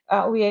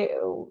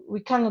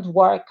cannot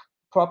work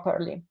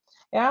properly.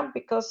 Yeah,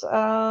 because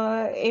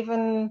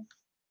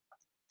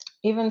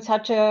even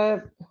such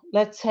a,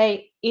 let's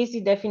say, easy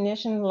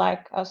definition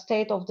like a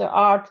state of the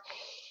art,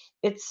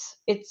 it's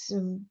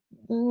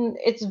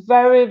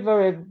very,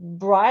 very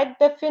bright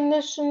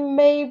definition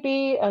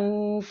maybe,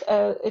 and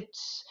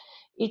it's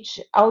each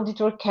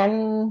auditor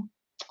can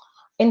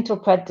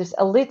interpret this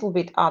a little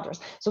bit others.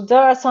 So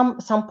there are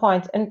some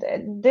points, and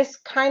this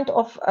kind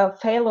of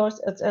failures,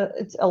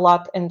 it's a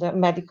lot in the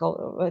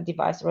medical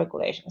device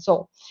regulation.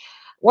 So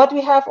what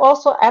we have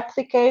also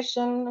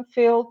application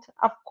field,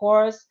 of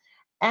course,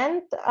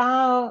 and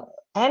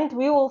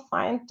we will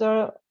find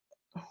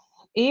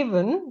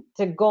even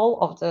the goal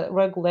of the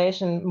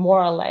regulation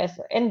more or less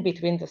in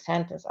between the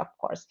sentence, of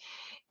course,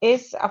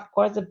 is of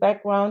course the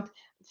background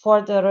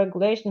for the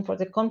regulation, for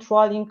the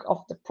controlling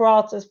of the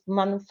process,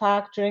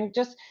 manufacturing,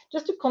 just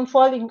the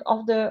controlling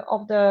of the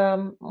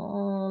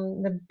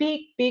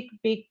big,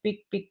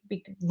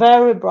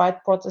 very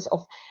bright process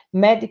of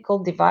medical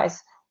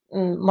device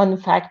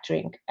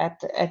manufacturing at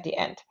the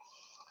end.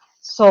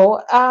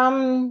 So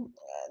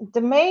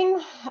the main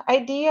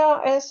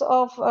idea is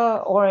of,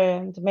 or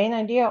the main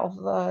idea of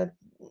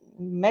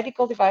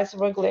medical device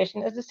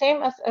regulation is the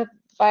same as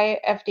by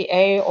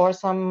FDA or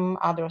some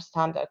other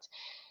standards.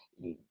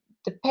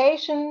 The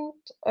patient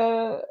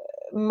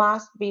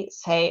must be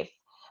safe,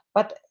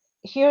 but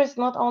here is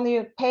not only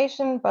a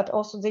patient, but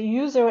also the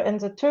user and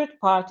the third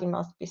party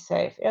must be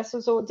safe. Yes,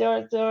 so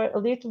they're a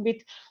little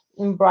bit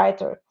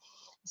brighter.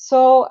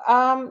 So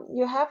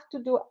you have to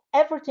do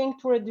everything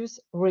to reduce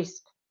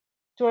risk,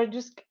 to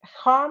reduce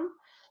harm,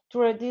 to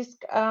reduce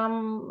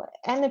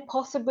any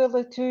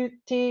possibility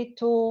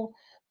to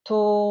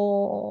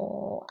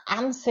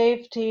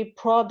unsafety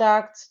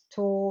products,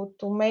 to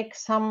make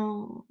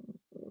some,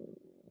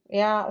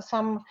 yeah,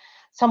 some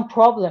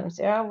problems,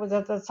 yeah,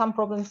 with some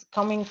problems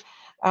coming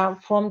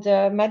from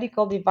the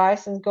medical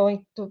device and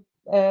going to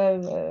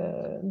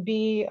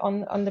be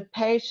on the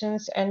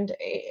patients, and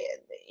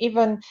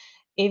even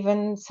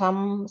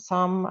some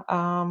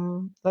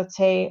let's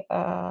say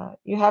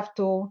you have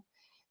to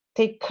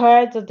take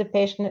care that the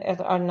patient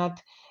are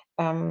not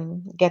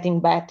getting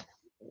bad,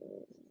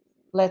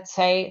 let's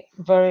say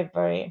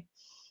very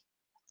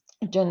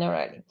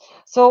generally.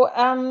 So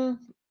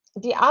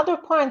the other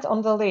points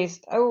on the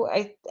list,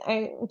 I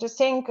just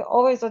think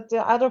always that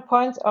the other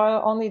points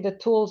are only the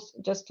tools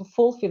just to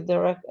fulfill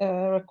the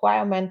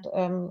requirement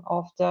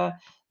of the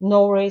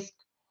no risk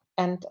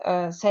and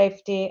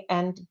safety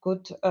and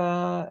good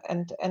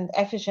and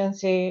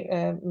efficiency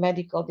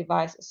medical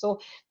devices.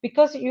 So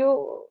because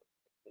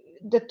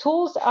the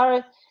tools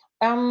are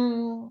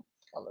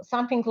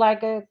something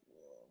like a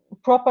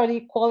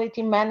properly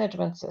quality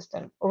management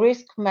system,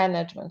 risk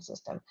management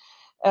system,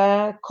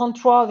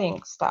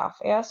 controlling stuff.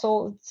 Yeah,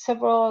 so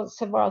several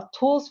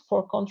tools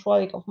for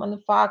controlling of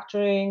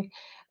manufacturing,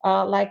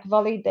 like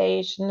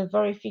validation,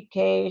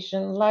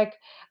 verification, like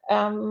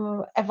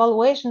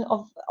evaluation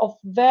of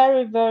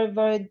very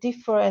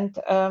different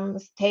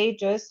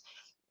stages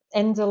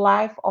in the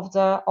life of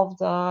the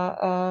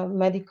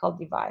medical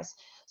device.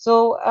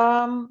 So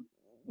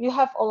you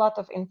have a lot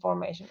of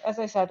information. As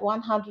I said,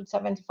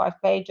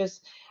 175 pages,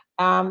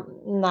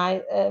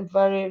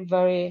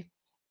 very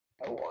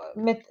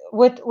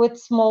with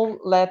small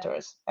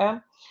letters.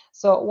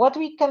 So what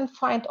we can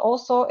find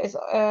also is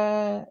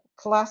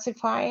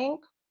classifying,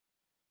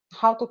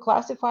 how to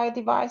classify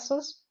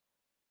devices.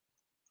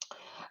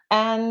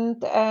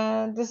 And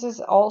this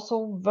is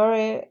also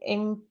very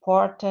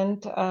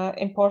important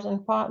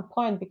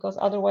point, because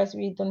otherwise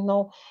we don't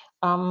know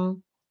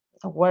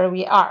where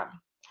we are.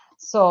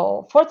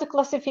 So for the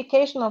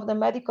classification of the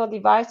medical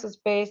devices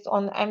based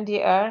on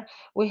MDR,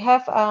 we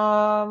have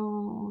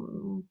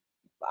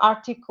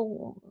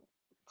Article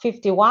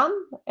 51.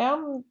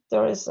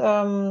 There is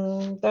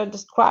that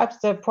describes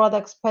the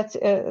product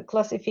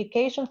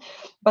classification,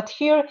 but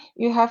here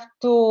you have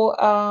to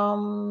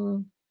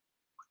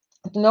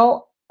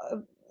know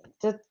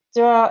that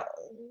there are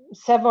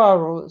several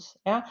rules.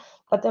 Yeah,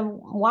 but the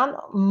one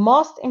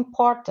most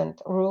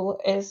important rule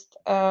is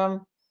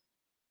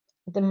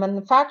the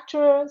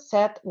manufacturer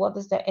said what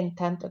is the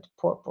intended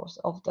purpose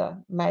of the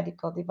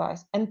medical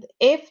device. And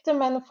if the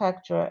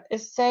manufacturer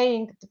is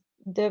saying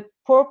the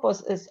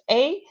purpose is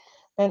A,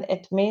 then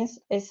it means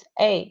it's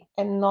A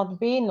and not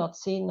B, not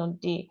C,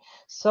 not D.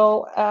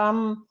 So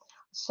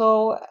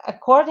so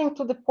according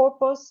to the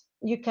purpose,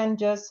 you can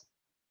just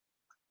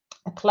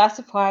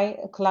classify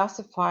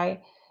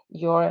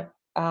your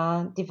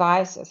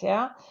devices.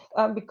 Yeah,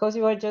 because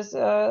you are just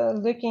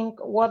looking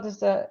what is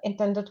the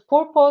intended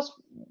purpose,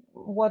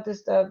 what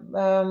is the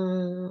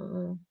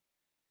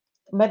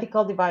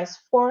medical device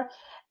for,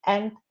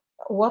 and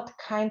what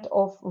kind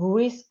of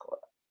risk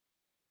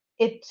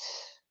it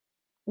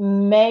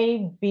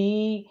may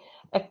be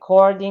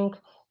according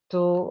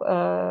to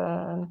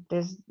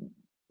this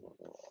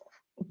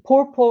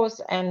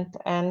purpose and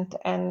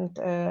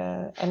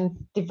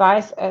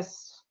device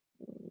as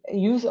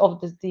use of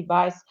this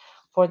device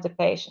for the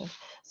patient.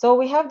 So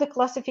we have the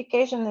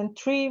classification in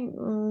three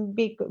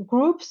big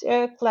groups.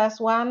 Class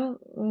 1,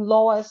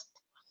 lowest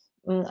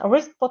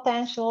risk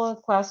potential.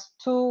 Class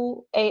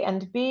 2, A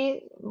and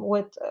B,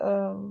 with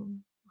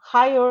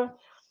higher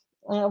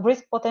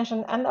risk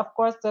potential. And of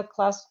course, the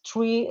class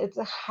 3, it's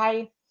a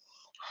high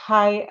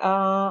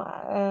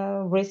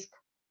risk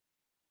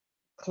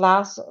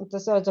class.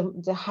 This is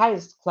the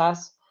highest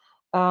class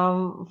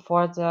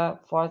for the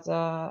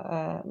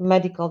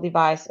medical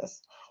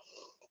devices.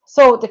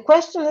 So the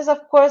question is,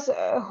 of course,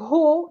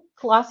 who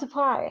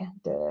classify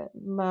the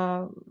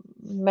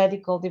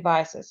medical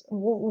devices?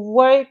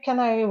 Where can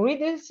I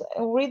read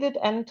it,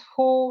 and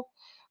who?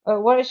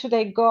 Where should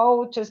I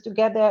go just to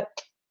get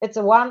it's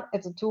a 1,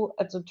 it's a 2,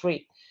 it's a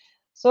 3.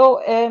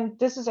 So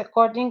this is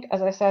according,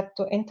 as I said,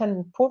 to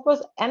intended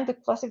purpose, and the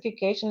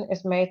classification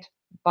is made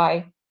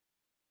by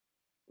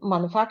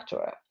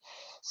manufacturer.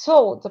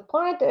 So the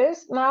point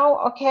is now,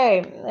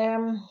 okay,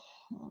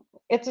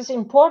 it is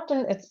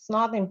important, it's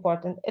not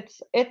important,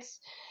 it's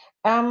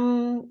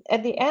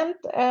at the end,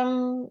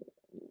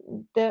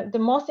 the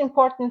most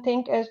important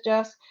thing is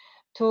just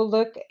to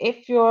look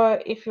if your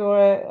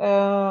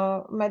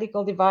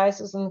medical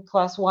device is in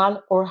class 1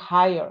 or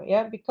higher.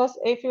 Yeah, because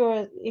if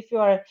you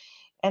are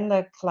in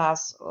the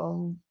class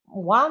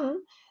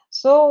 1,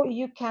 so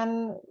you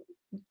can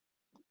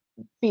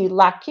be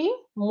lucky,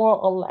 more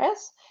or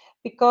less,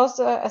 because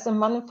as a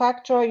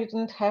manufacturer you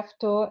don't have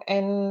to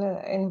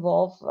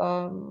involve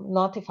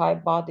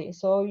notified body.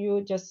 So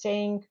you just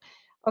saying,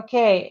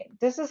 okay,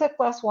 this is a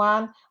class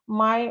 1,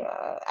 my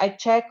I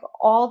check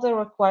all the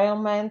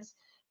requirements,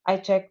 I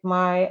check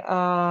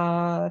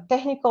my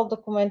technical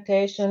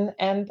documentation,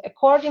 and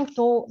according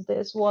to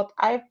this what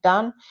I've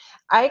done,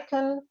 I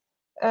can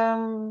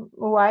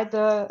write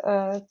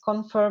the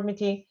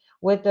conformity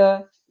with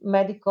the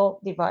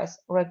medical device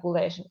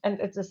regulation, and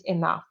it is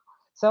enough.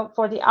 So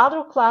for the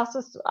other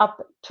classes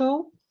up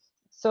to,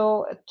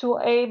 so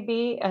 2A,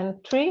 B, and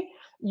 3,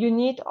 you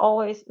need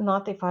always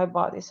notify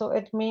body. So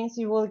it means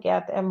you will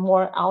get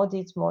more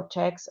audits, more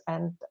checks,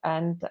 and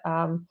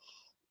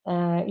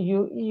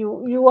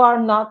you are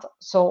not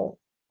so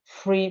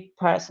free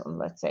person,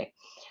 let's say.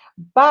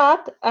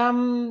 But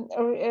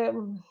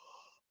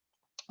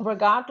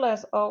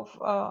regardless of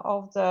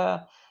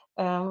the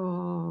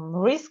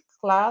risk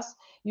class,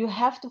 you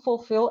have to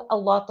fulfill a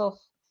lot of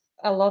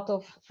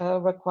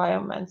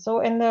requirements. So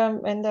in the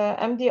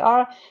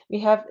MDR, we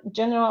have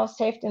general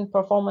safety and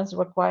performance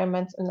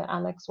requirements in the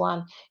Annex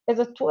 1. It's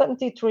a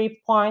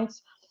 23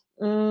 points,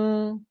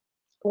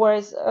 where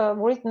is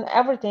written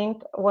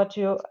everything what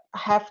you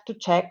have to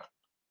check,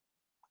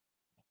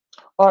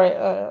 or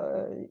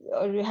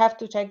you have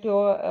to check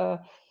your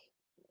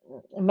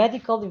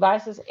medical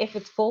devices if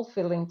it's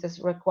fulfilling this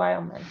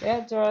requirement.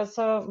 Yeah, there are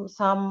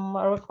some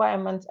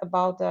requirements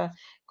about the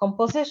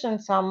composition,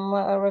 some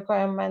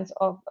requirements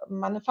of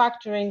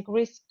manufacturing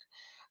risk,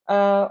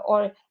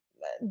 or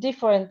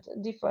different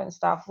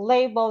stuff,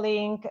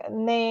 labeling,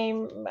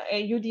 name,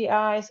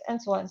 UDIs,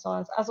 and so on and so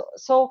on.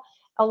 So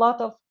a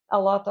lot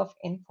of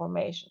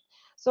information.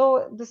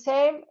 So the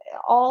same,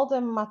 all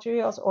the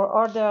materials,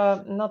 or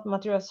the not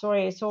materials,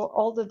 sorry, so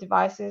all the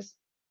devices,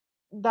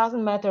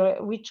 doesn't matter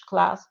which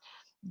class,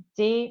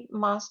 they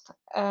must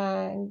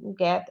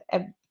get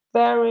a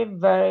very,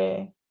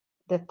 very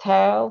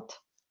detailed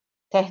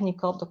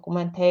technical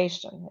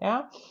documentation.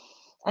 Yeah,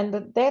 and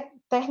that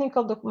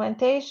technical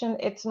documentation,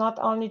 it's not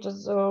only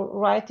just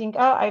writing,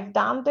 oh, I've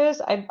done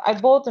this, I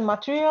bought the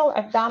material,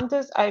 I've done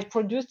this, I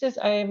produced this,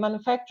 I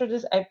manufactured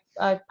this,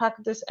 I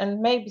packed this,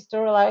 and maybe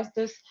sterilized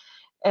this,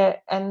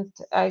 and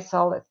I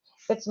sell it.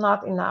 It's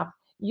not enough.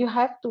 You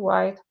have to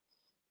write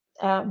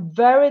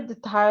very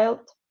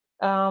detailed,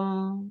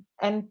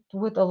 and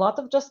with a lot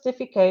of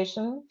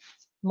justification,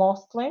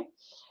 mostly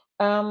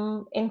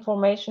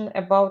information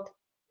about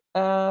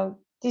uh,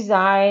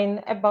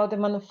 design, about the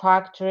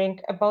manufacturing,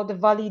 about the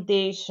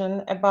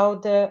validation,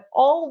 about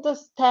all the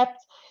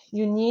steps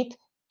you need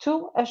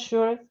to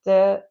assure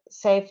the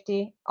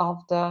safety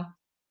of the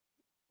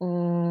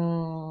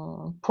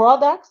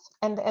products,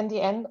 and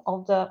the end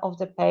of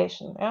the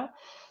patient. Yeah,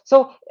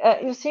 so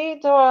you see,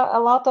 there are a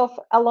lot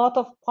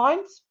of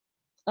points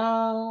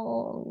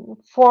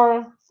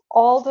for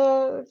all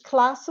the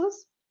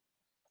classes,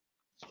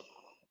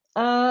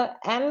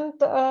 and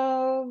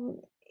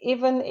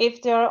even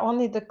if they are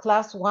only the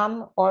class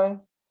 1,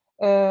 or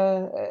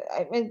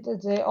I mean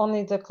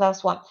only the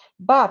class 1.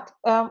 But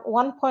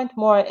one point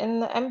more,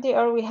 in the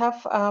MDR we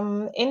have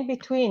in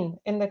between,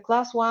 in the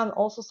class 1,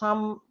 also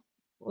some,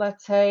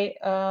 let's say,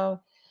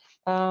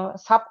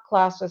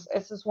 subclasses.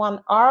 This is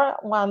 1R,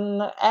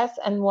 1S,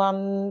 and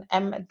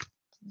 1M.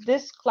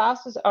 These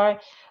classes are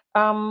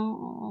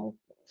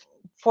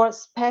for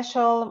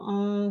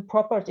special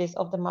properties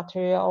of the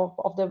material,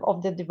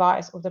 of the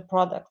device, of the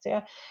product.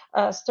 Yeah,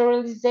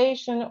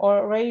 sterilization,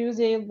 or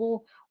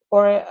reusable,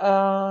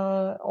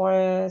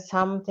 or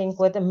something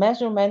with a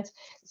measurement.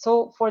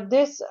 So for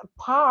this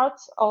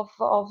parts of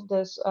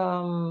this,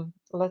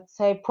 let's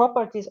say,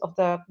 properties of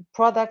the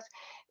product,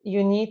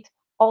 you need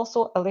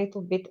also a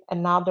little bit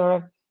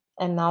another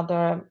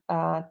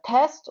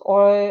test,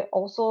 or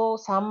also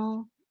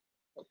some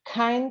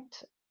kind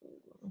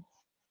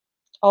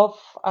of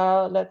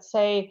let's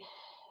say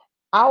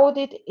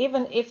audit.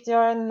 Even if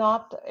they're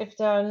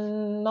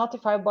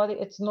notified body,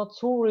 it's not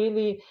so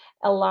really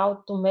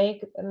allowed to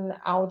make an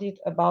audit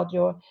about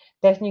your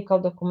technical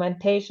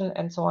documentation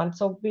and so on.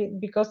 So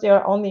because they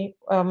are only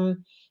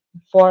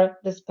for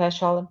the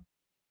special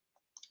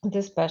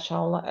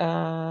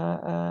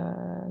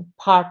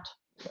part,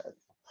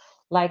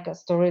 like a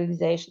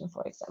sterilization,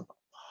 for example.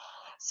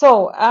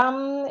 So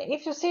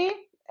if you see,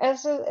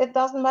 as it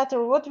doesn't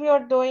matter what we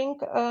are doing,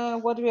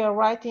 what we are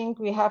writing,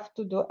 we have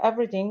to do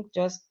everything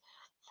just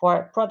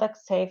for product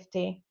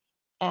safety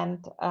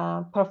and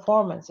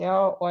performance,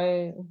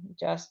 or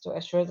just to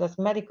assure that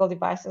medical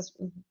devices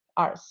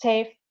are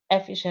safe,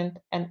 efficient,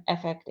 and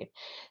effective.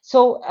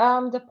 So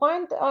the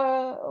point,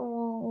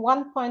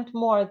 one point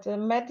more, the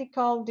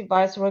medical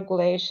device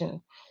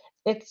regulation,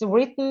 it's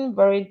written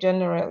very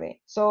generally.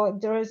 So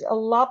there is a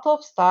lot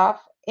of stuff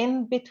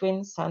in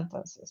between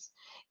sentences.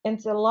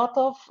 It's a lot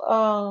of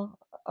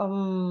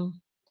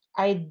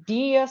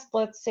ideas,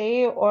 let's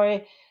say,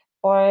 or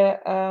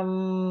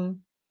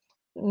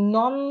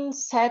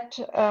non-set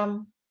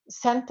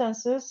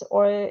sentences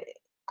or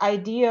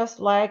ideas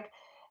like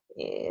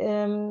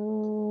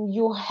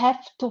you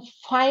have to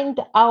find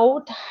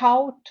out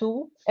how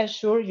to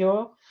assure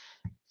your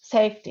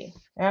safety.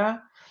 Yeah,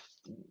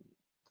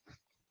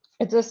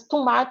 it is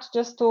too much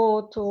just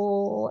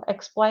to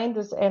explain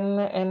this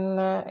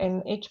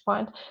in each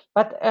point,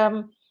 but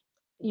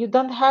you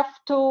don't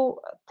have to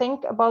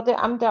think about the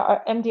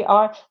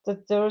MDR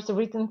that there's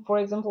written, for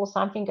example,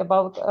 something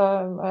about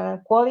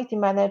quality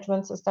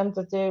management system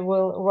that they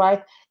will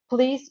write.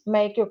 Please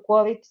make your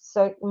quality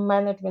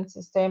management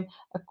system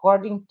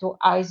according to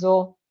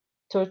ISO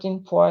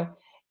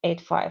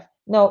 13485.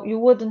 No, you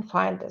wouldn't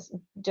find this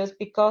just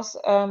because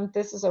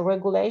this is a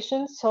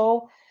regulation.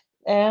 So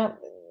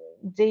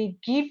they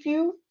give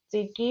you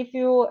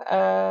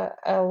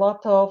a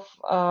lot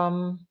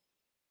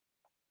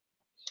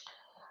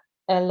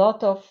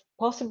of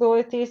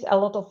possibilities, a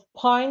lot of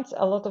points,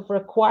 a lot of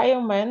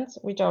requirements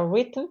which are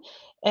written,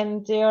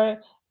 and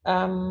they're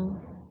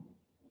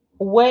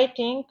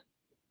waiting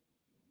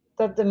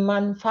that the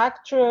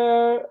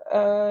manufacturer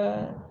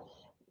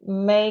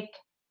make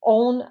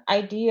own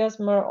ideas,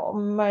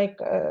 make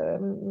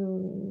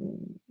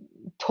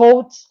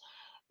thoughts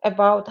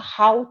about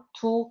how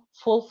to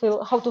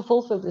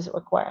fulfill these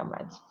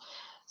requirements.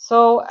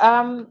 So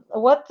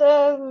what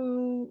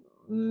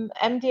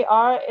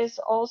MDR is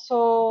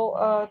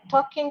also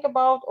talking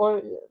about,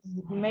 or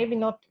maybe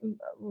not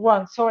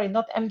one, sorry,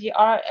 not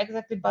MDR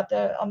exactly, but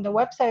on the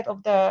website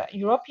of the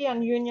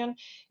European Union,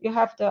 you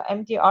have the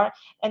MDR,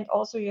 and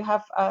also you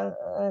have a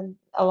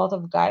lot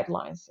of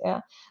guidelines.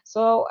 Yeah.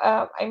 So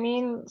I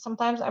mean,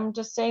 sometimes I'm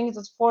just saying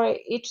that for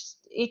each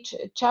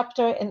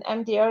chapter in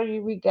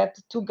MDR, we get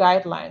 2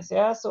 guidelines.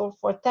 Yeah. So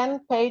for 10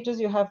 pages,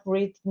 you have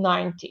read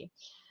 90,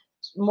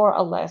 more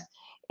or less.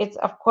 It's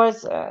of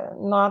course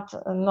not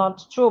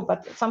true,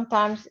 but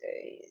sometimes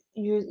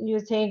you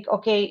think,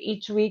 okay,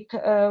 each week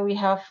we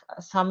have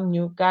some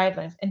new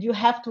guidelines, and you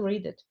have to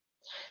read it.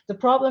 The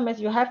problem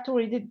is you have to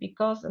read it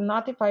because the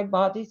notified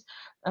bodies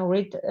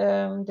read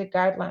the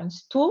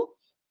guidelines too,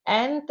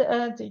 and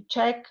they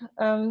check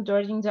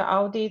during the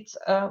audits,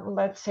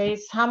 let's say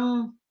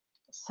some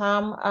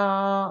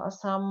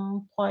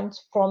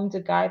points from the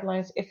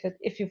guidelines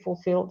if you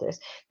fulfill this,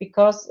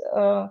 because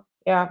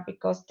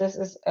because this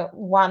is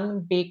one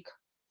big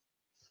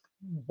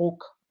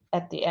book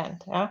at the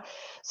end. Yeah.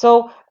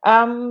 So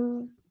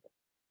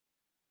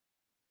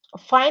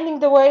finding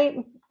the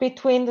way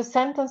between the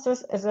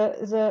sentences is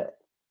a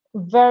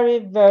very,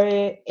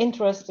 very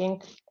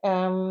interesting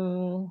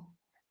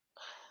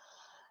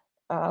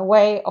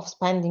way of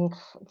spending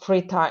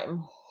free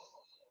time.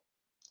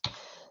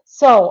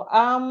 So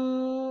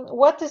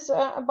what is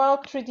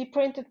about 3D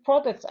printed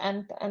products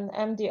and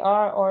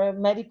MDR or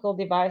medical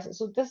devices?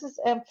 So this is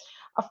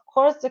of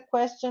course the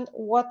question: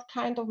 what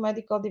kind of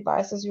medical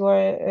devices you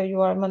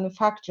are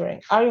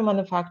manufacturing? Are you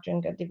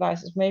manufacturing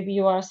devices? Maybe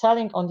you are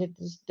selling on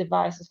these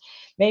devices.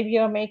 Maybe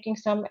you are making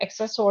some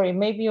accessory.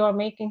 Maybe you are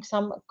making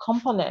some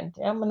component,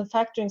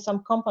 manufacturing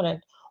some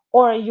component,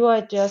 or you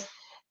are just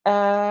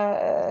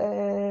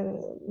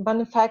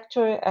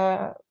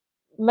manufacture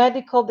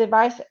medical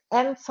device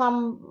and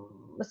some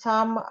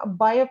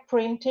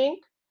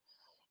bioprinting,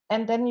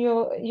 and then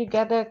you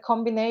get a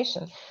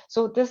combination.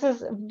 So this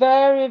is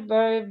very,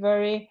 very,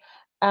 very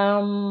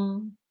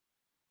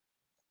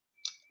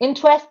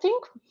interesting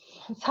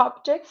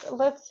subject,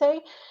 let's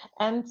say,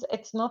 and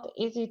it's not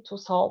easy to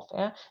solve.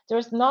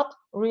 There's not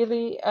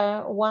really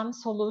one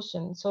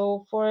solution.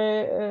 So for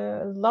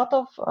a lot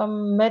of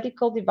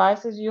medical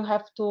devices, you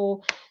have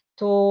to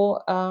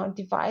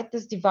divide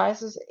these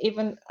devices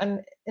even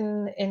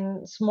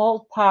in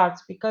small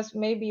parts, because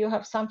maybe you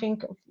have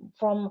something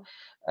from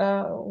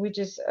which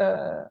is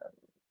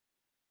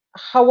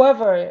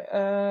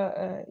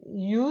however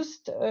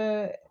used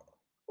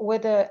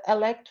with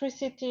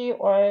electricity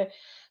or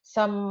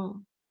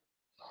some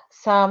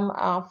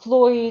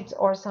fluids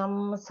or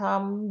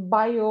some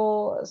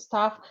bio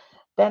stuff.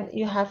 Then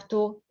you have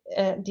to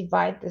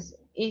divide this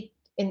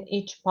in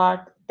each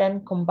part,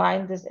 then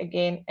combine this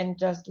again and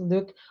just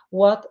look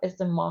what is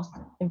the most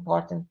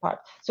important part.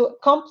 So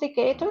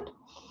complicated.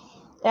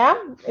 Yeah,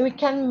 we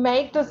can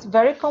make this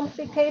very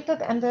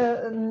complicated. And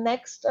the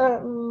next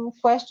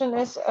question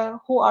is,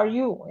 who are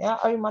you? Yeah,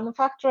 are you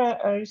manufacturer?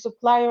 Are you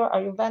supplier?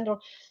 Are you vendor?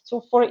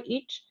 So for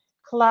each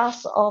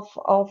class of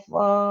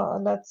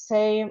let's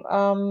say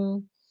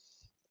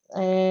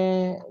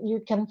you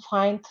can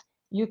find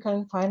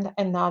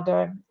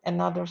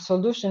another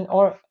solution,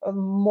 or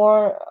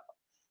more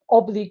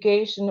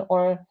obligation,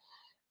 or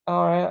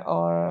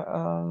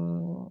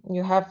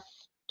you have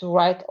to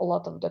write a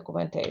lot of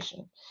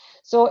documentation.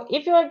 So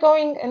if you are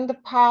going in the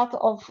path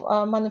of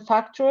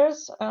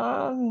manufacturers,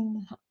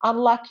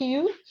 unlucky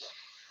you,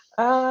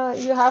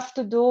 you have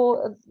to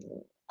do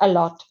a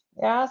lot.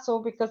 Yeah. So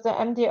because the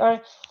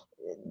MDR,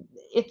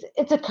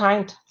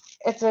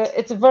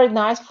 it's a very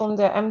nice from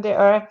the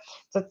MDR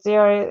that they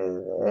are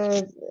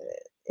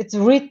it's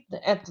written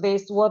at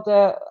least what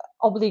the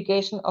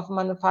obligation of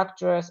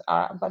manufacturers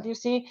are. But you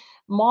see,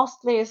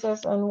 mostly it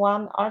says in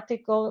one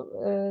article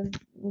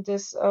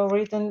this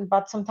written,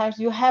 but sometimes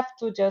you have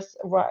to just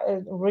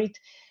read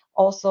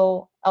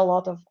also a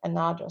lot of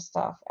another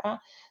stuff. Yeah?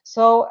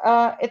 So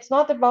it's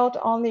not about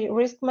only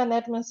risk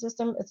management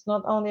system, it's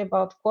not only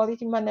about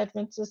quality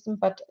management system,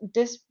 but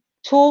this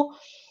two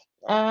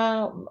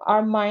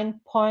are main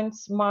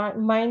points,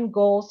 main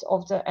goals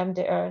of the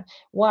MDR.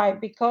 Why?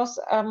 Because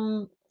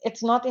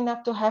it's not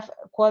enough to have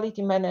a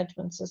quality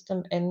management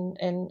system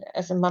in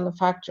as a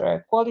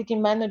manufacturer. Quality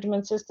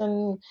management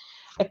system,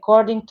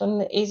 according to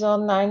ISO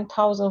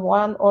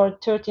 9001 or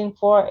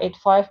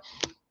 13485,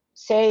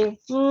 say,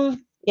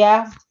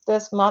 yeah,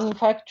 this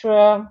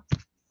manufacturer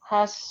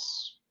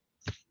has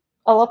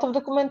a lot of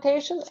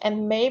documentation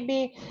and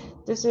maybe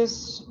this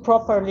is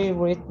properly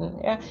written.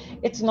 Yeah,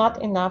 it's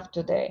not enough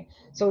today.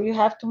 So you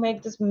have to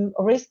make this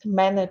risk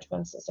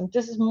management system.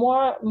 This is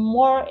more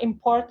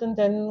important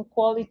than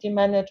quality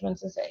management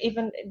system.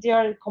 Even they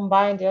are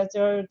combined. Yeah,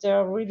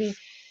 they're really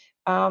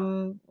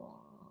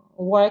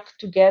work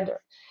together.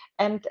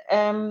 And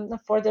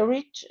for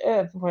the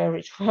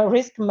for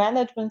risk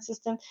management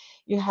system,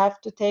 you have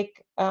to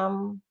take a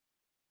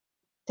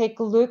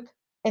look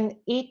in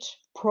each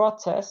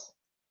process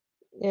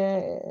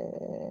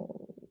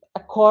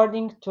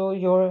according to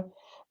your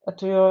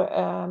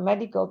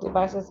medical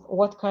devices.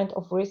 What kind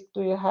of risk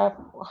do you have?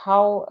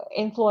 How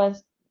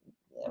influence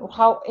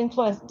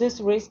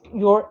this risk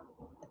your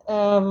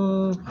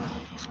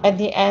at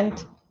the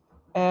end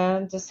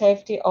the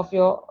safety of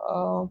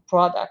your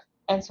product,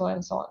 and so on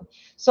and so on.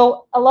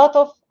 So a lot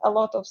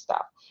of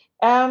stuff.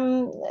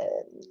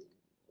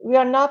 We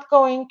are not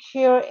going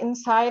here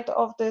inside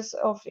of this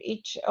of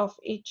each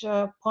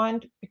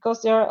point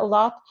because there are a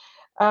lot,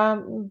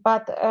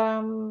 but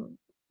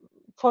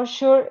for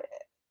sure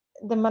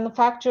the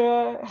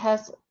manufacturer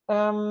has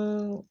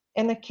in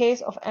the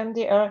case of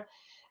MDR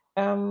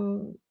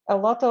a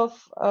lot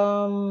of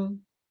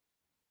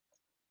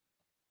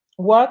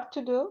work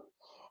to do,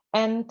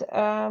 and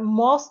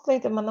mostly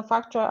the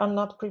manufacturer are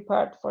not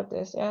prepared for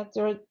this. Yeah,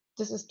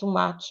 this is too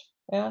much.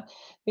 Yeah,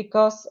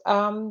 because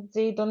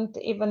they don't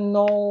even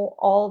know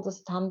all the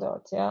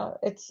standards. Yeah,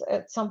 it's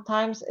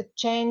sometimes it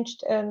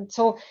changed, and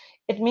so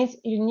it means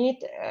you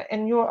need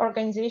in your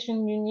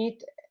organization you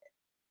need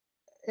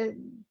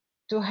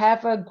to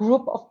have a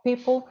group of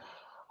people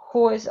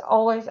who is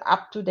always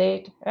up to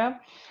date. Yeah?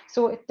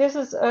 So this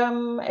is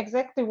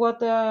exactly what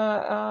the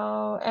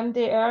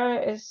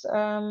MDR is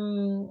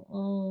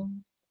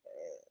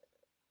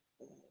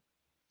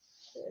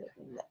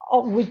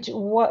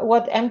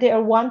what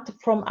MDR want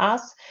from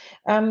us.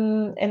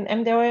 In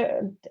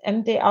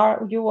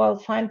MDR you will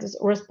find this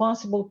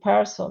responsible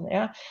person.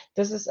 Yeah,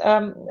 this is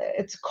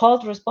it's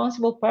called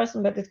responsible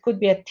person, but it could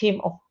be a team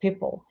of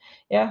people,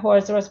 yeah, who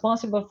is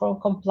responsible for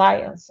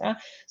compliance. Yeah,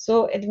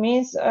 so it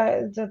means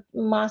that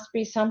must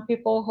be some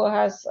people who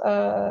has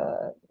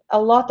a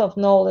lot of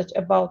knowledge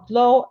about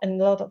law and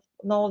a lot of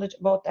knowledge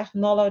about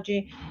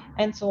technology,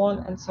 and so on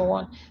and so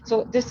on.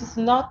 So this is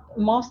not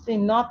mostly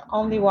not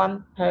only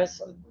one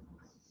person.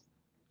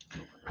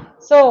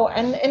 So,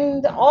 and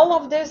in all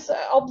of this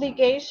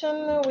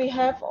obligation, we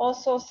have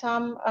also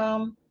some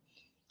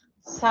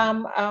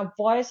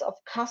voice of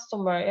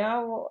customer.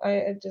 Yeah,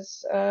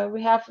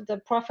 we have the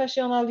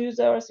professional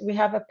users, we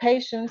have a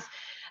patients,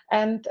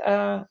 and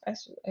I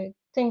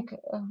think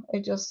I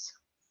just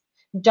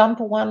jump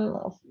one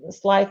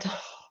slide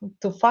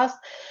too fast.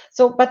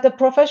 So, but the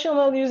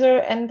professional user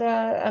and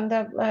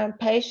the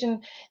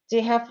patient,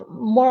 they have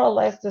more or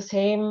less the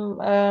same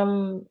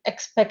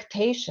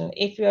expectation.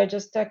 If you are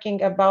just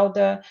talking about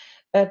the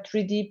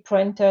 3D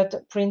printed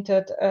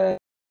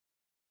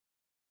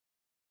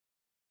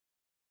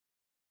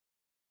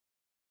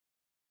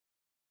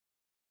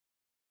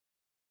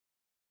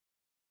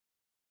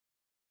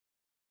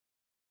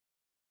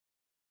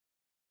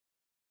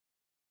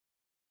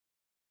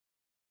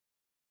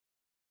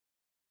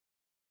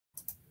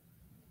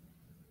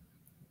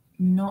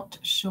Not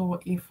sure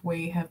if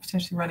we have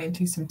potentially run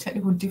into some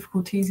technical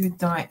difficulties with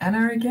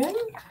Diana again.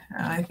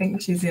 I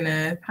think she's in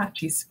a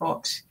patchy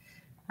spot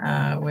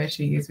where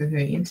she is with her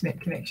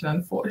internet connection,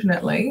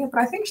 unfortunately.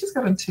 But I think she's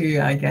gotten to,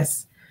 I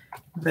guess,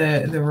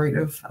 the root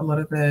of a lot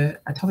of the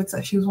topics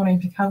that she was wanting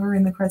to cover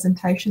in the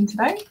presentation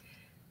today.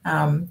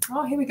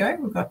 Oh, here we go.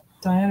 We've got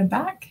Diana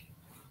back.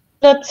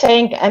 Not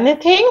saying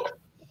anything.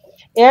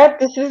 Yeah,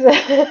 this is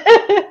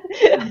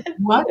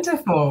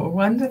wonderful,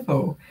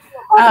 wonderful.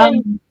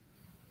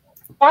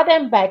 But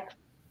I'm back.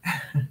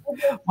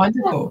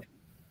 Wonderful.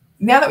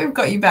 Now that we've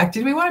got you back,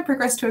 did we want to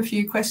progress to a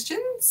few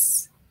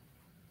questions?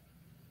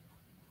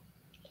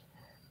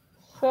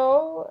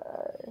 So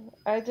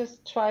I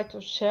just try to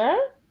share.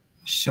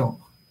 Sure.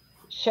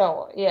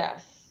 Sure,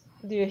 yes.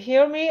 Do you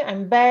hear me?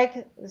 I'm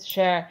back.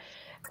 Share.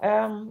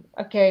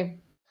 Okay.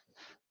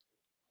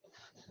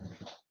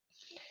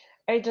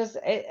 I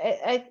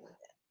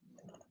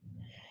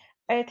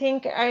I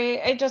think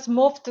I just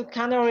moved to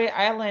Canary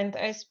Island.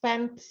 I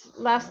spent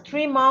last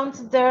 3 months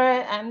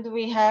there, and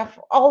we have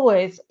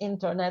always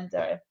internet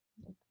there.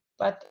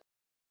 But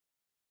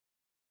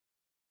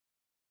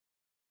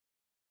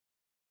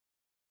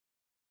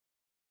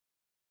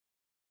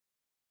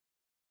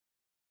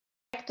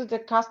back to the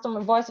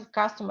customer voice of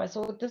customer.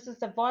 So this is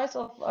the voice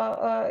of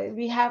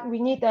we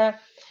need a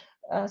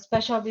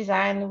special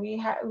design.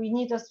 We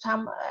need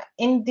some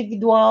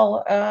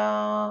individual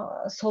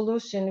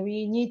solution.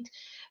 We need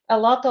a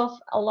lot of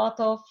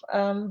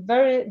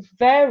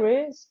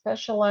very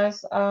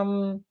specialized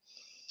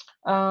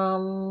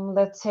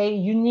let's say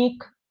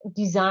unique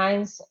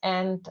designs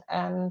and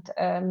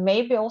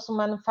maybe also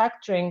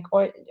manufacturing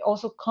or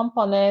also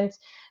components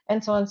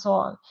and so on and so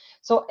on.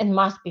 So it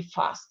must be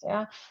fast.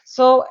 Yeah.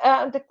 So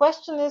the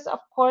question is, of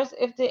course,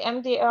 if the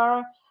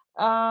MDR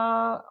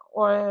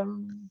or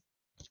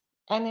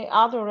any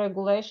other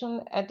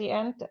regulation at the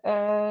end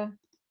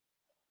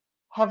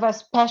have a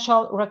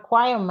special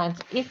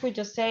requirement. If we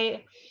just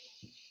say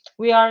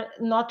we are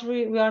not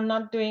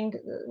doing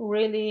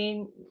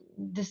really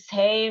the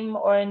same,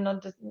 or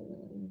not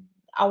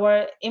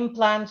our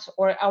implants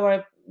or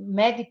our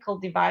medical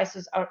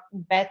devices are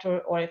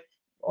better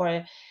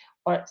or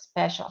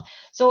special.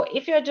 So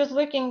if you're just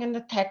looking in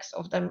the text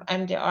of the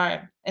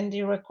MDR and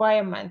the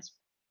requirements,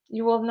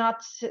 you will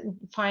not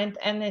find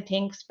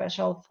anything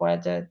special for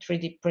the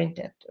 3D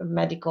printed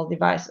medical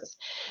devices.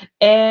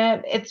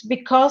 And it's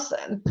because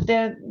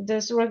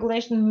this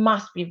regulation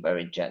must be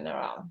very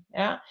general.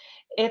 Yeah,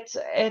 it's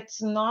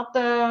not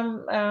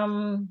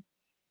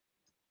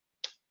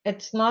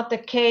it's not the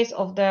case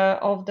of the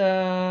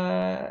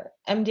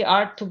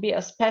MDR to be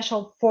a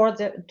special for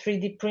the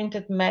 3D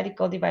printed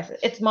medical devices.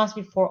 It must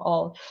be for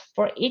all,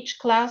 for each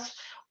class,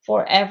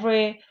 for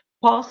every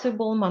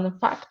possible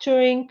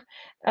manufacturing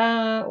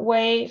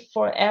way,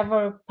 for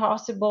every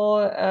possible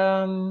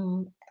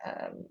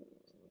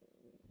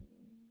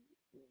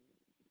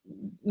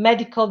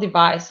medical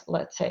device,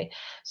 let's say.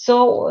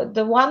 So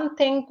the one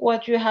thing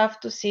what you have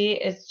to see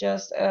is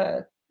just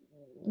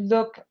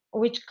look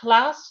which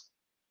class,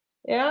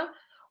 yeah,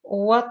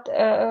 what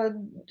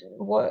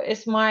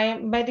is my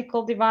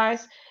medical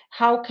device,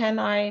 how can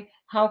I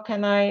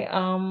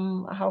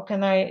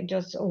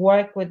just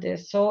work with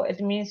this. So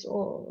it means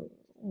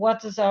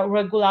what is a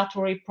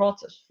regulatory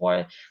process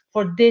for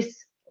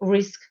this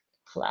risk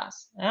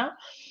class. Yeah.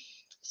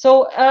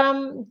 So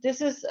this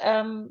is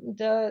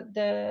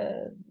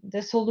the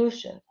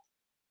solution.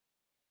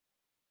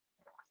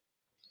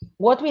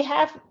 What we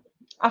have,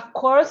 of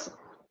course,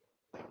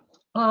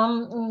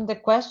 the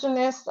question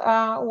is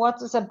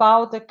what is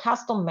about the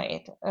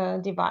custom-made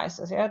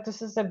devices. Yeah,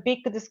 this is a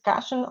big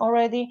discussion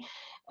already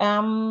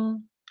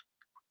in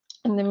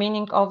the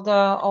meaning of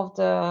the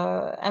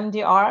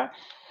MDR,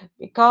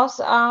 because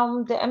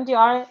the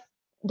MDR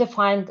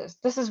defined this.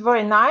 This is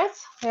very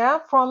nice, yeah,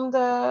 from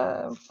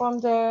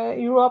the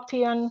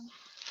European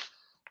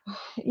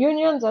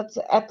Union, that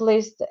at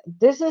least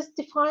this is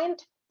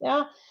defined,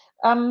 yeah.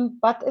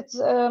 But it's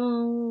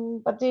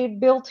but they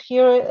built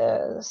here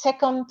a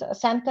second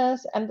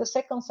sentence, and the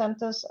second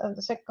sentence and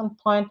the second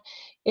point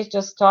is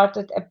just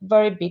started a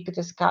very big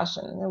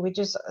discussion, which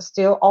is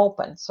still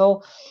open.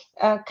 So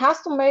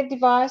custom-made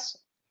device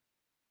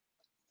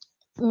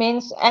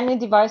means any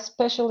device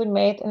specially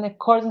made in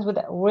accordance with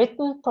a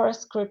written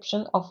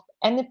prescription of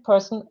any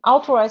person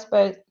authorized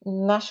by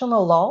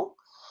national law.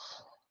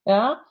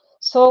 Yeah.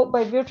 So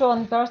by virtual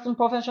and person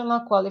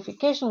professional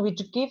qualification,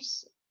 which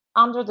gives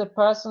under the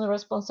person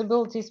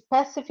responsibility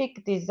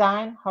specific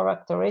design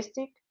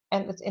characteristic,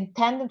 and it's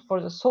intended for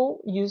the sole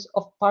use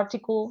of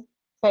particular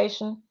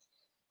patient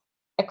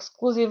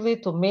exclusively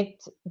to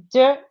meet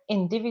their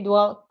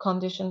individual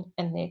condition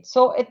and needs.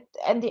 So it,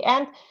 at the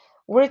end,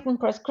 written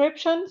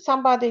prescription,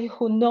 somebody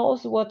who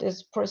knows what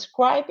is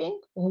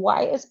prescribing,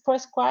 why is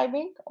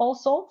prescribing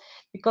also,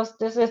 because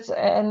this is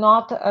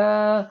not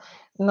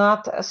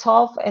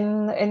solved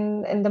in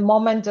the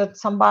moment that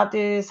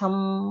somebody,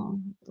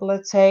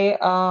 let's say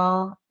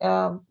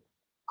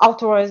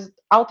authorized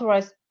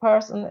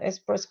person is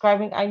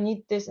prescribing, I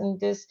need this and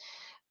this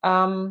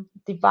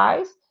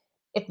device.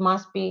 It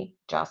must be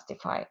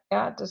justified.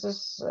 Yeah, this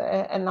is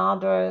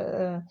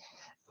another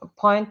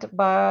point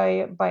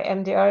by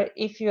MDR.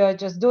 If you are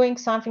just doing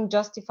something,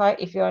 justify.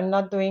 If you are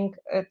not doing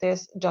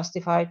this,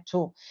 justify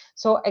too.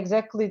 So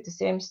exactly the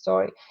same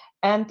story.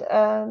 And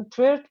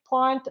third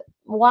point,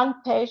 one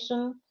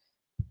patient,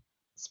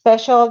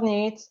 special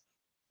needs,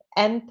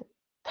 and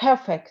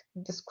perfect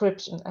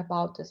description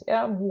about this.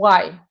 Yeah,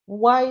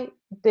 why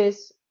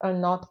this or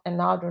not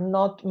another,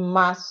 not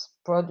mass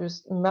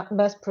produced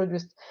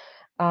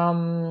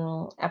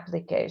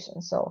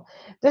application. So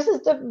this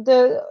is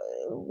the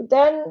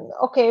then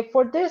okay,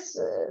 for this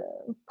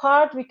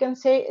part we can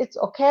say it's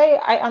okay,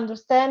 I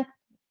understand,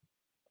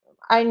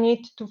 I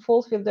need to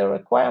fulfill the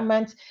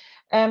requirements.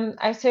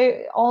 I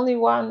say only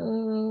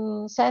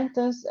one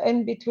sentence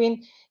in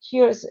between.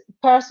 Here is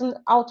person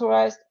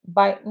authorized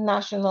by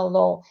national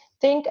law.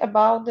 Think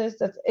about this,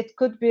 that it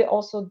could be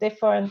also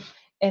different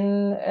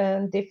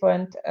in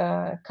different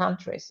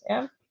countries.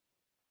 Yeah,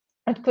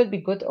 it could be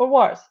good or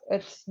worse.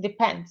 It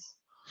depends.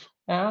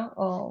 Yeah,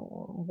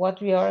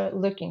 what we are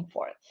looking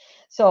for.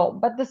 So,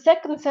 but the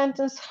second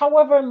sentence,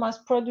 however,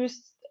 must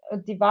produce a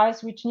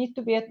device which need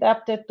to be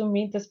adapted to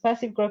meet the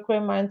specific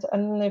requirements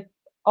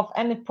of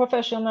any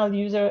professional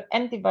user,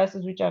 and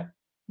devices which are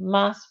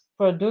mass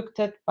produced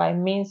by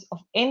means of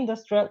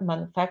industrial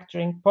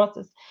manufacturing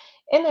process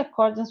in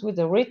accordance with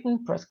the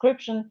written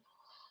prescription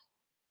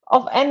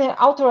of any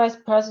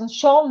authorized person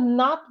shall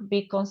not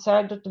be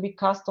considered to be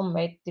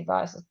custom-made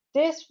devices.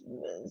 This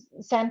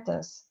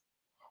sentence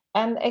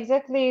and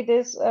exactly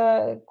this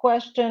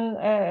question,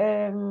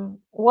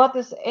 what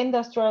is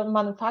industrial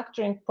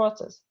manufacturing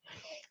process,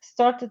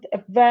 started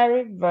a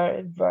very,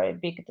 very, very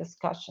big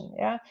discussion.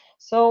 Yeah.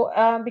 So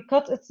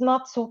because it's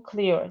not so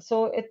clear,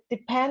 so it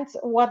depends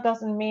what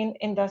does it mean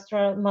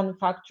industrial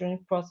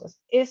manufacturing process.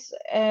 Is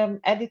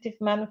additive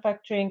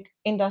manufacturing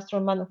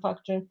industrial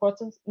manufacturing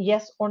process?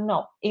 Yes or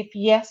no? If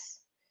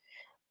yes,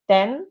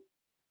 then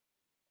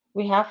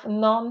we have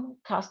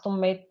non-custom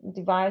made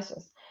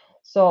devices.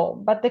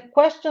 So, but the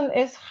question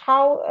is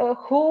how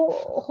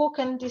who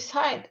can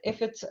decide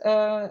if it's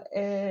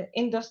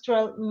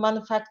industrial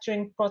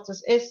manufacturing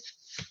process is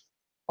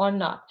or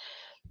not?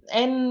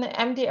 In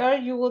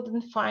MDR, you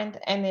wouldn't find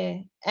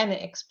any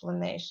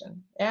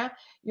explanation. Yeah,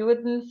 you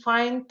wouldn't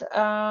find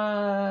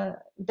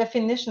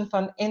definition for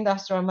an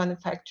industrial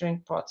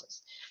manufacturing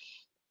process.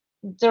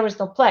 There is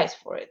no place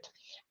for it.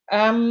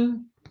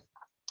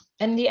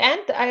 In the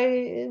end,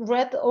 I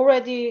read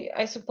already,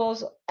 I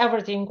suppose,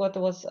 everything what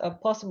was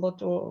possible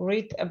to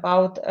read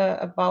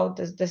about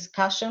this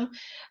discussion.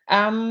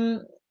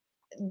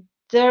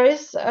 There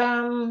is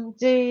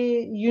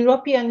the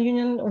European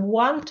Union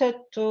wanted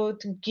to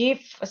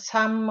give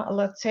some,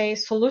 let's say,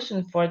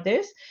 solution for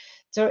this.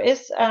 There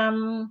is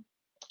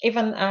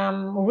even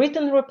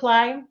written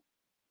reply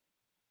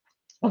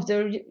of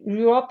the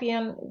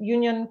European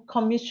Union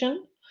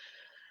Commission,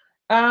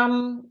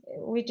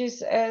 which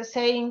is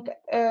saying,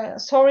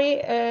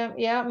 sorry,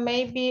 yeah,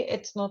 maybe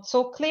it's not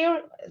so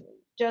clear,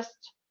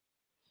 just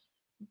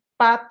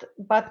but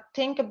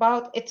think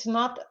about, it's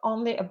not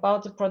only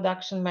about the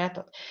production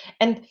method.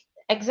 And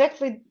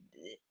exactly,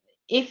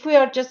 if we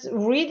are just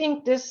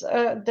reading this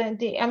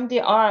the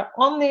MDR,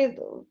 only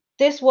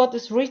this what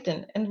is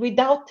written, and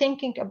without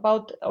thinking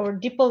about or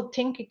deeper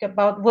thinking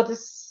about what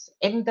is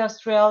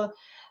industrial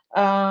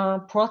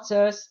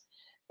process,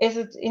 is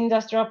it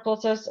industrial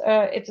process,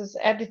 it is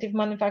additive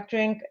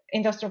manufacturing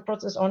industrial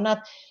process or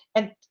not,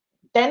 and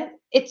then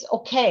it's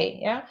okay.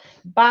 Yeah,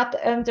 but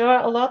there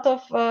are a lot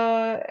of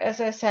as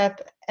I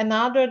said,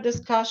 another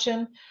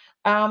discussion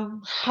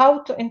how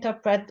to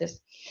interpret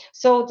this.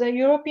 So the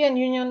European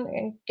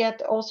Union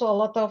get also a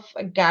lot of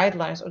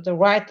guidelines, or they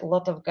write a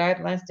lot of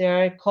guidelines. They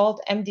are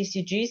called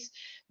MDCGs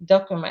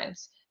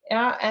documents.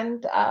 Yeah,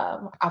 and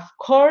of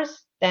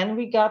course, then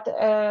we got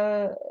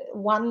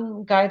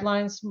one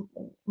guidelines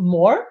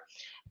more,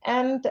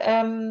 and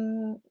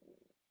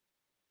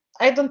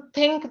I don't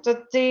think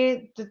that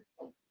they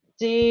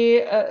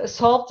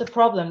solve the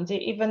problem. They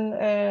even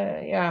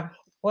yeah,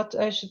 what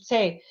I should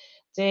say,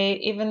 they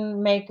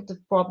even make the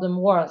problem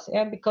worse.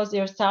 Yeah, because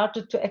they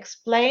started to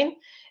explain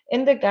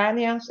in the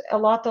guidelines a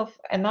lot of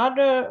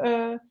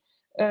another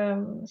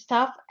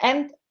stuff,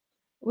 and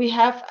we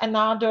have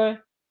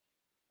another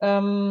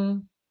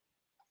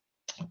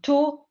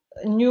two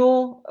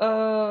new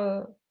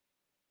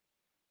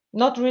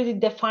not really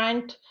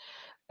defined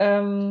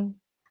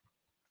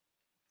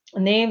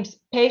names: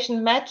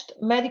 patient matched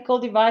medical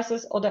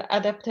devices or the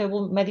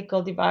adaptable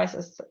medical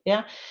devices.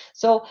 Yeah,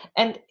 so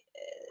and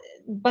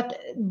but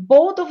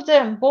both of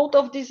them, both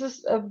of these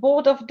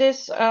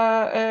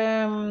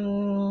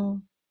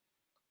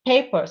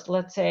papers,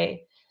 let's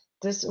say,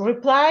 this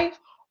reply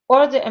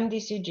or the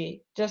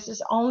MDCG, this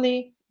is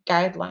only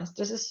guidelines.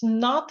 This is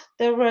not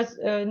the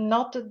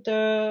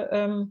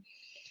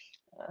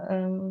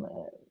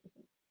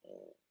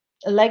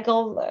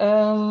legal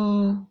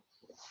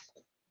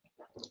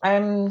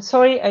I'm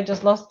sorry, I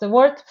just lost the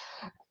word.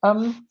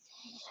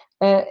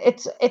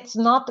 It's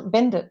not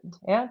binded.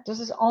 Yeah, this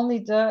is only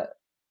the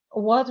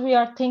what we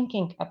are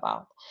thinking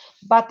about.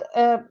 But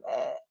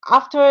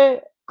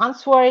after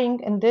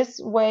answering in this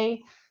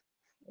way,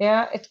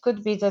 yeah, it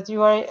could be that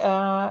you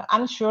are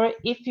unsure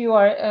if you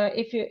are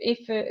if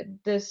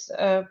this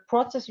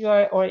process you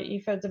are, or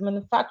if the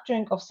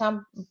manufacturing of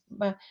some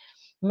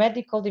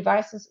medical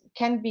devices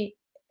can be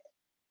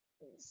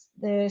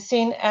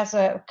seen as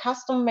a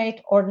custom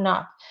made or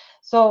not.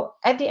 So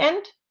at the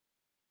end,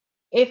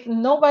 if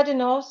nobody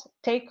knows,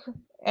 take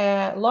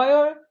a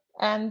lawyer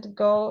and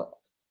go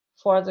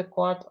for the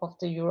court of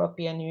the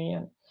European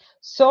Union.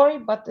 Sorry,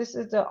 but this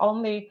is the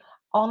only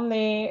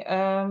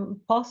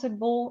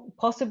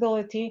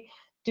possibility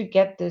to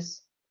get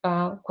this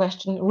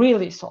question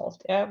really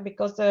solved. Yeah,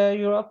 because the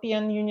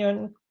European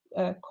Union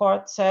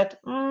court said,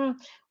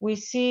 we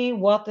see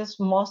what is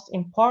most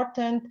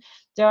important.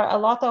 There are a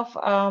lot of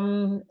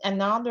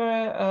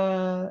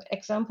another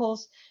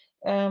examples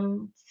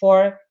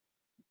for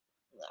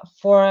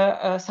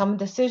some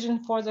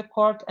decision for the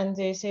court, and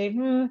they say,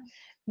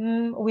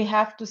 we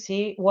have to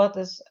see what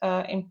is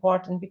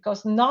important,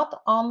 because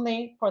not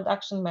only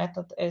production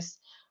method is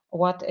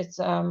what is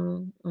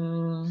in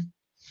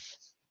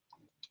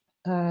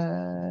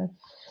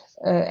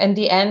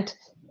the end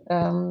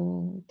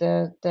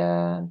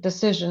the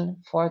decision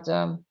for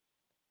the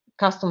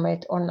custom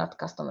made or not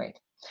custom made.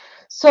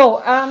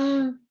 So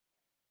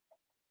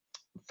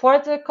for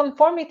the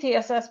conformity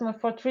assessment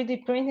for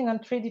 3D printing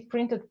and 3D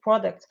printed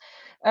products,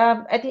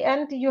 at the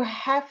end you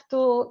have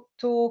to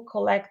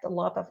collect a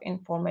lot of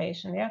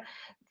information. Yeah,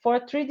 for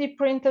 3D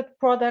printed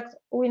products,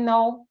 we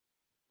know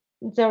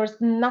there is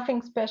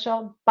nothing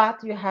special,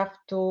 but you have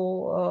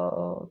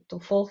to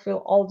fulfill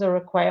all the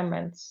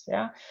requirements.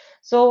 Yeah,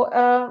 so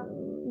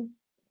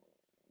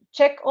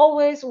check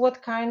always which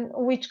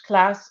risk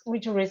class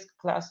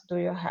do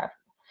you have.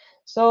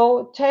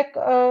 So check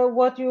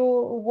what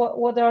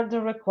are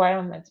the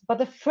requirements. But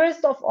the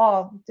first of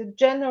all, the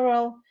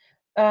general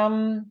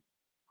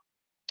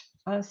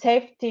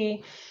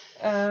safety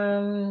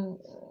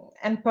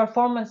and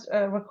performance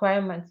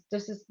requirements.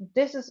 This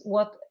is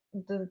what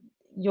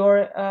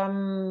your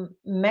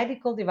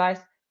medical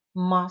device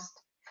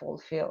must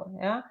fulfill.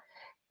 Yeah.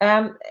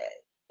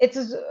 It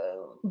is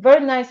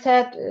very nice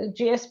said,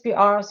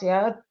 GSPRs.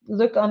 Yeah,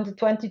 look on the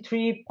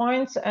 23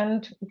 points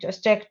and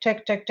just check.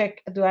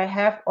 Do I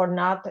have or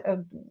not?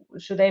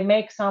 Should I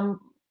make some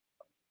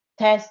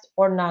test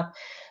or not?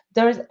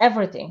 There is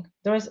everything.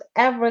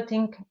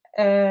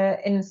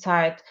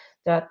 Inside.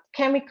 There are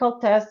chemical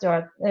tests. There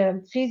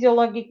are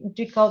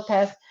physiological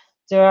tests.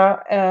 There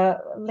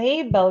are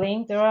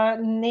labeling. There are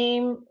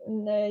name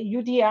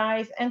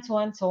UDIs and so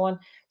on and so on.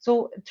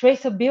 So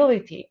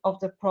traceability of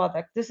the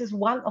product. This is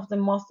one of the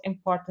most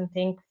important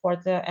thing for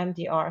the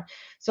MDR.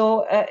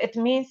 So it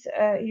means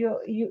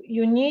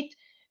you need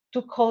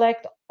to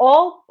collect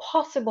all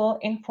possible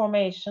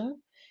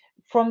information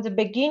from the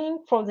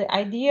beginning, from the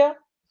idea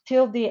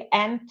till the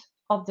end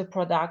of the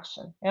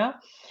production. Yeah,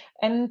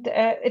 and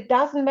it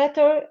doesn't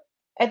matter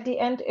at the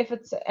end if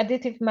it's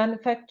additive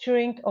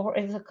manufacturing or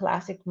it's a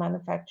classic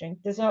manufacturing.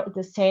 These are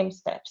the same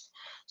steps.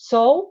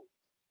 So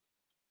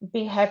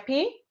be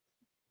happy.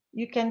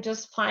 You can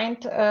just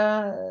find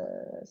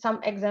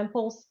some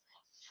examples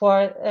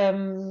for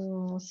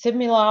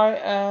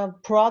similar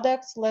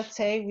products, let's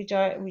say, which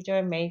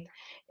are made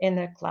in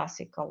a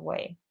classical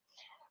way.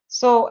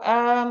 So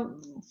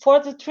for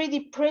the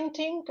 3D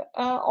printing,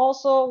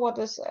 also what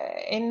is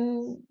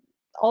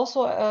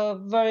also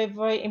very,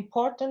 very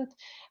important,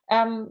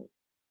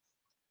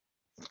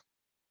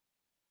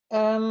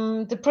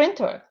 the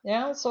printer.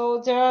 Yeah,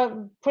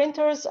 so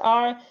printers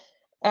are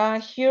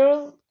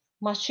here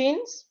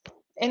machines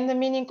in the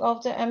meaning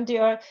of the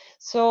MDR.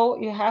 So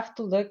you have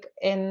to look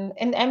in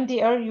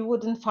MDR. You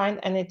wouldn't find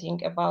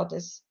anything about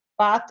this,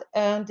 but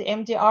the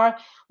MDR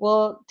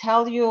will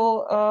tell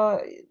you,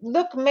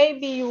 look,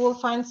 maybe you will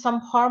find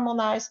some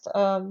harmonized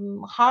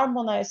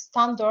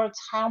standards,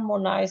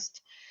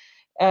 harmonized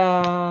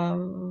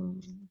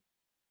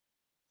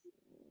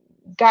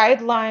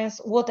guidelines,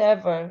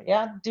 whatever,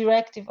 yeah,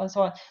 directive and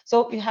so on.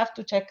 So you have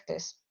to check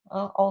this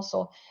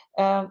also.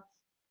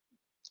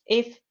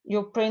 If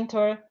your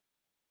printer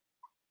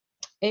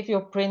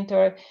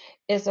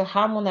is a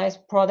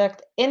harmonized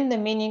product in the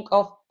meaning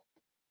of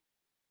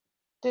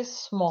this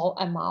small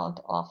amount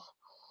of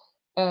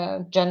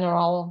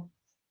general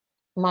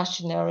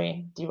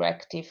machinery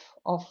directive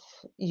of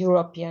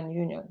European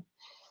Union.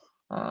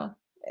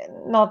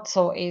 Not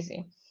so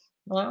easy.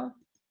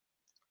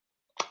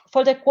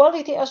 For the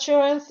quality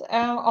assurance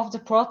of the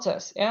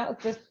process, yeah,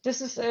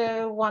 this is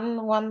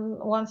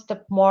one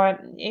step more.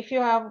 If you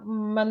have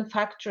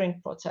manufacturing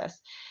process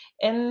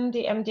in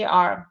the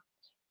MDR,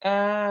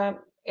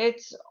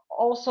 it's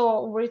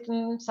also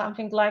written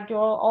something like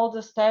all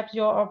the steps,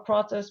 your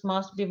process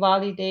must be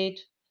validated,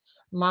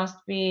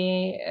 must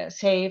be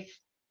safe.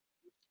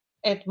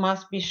 It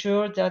must be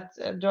sure that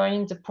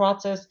during the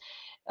process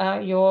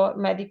your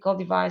medical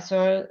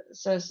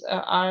devices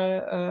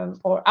are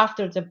or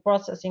after the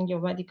processing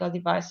your medical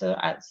devices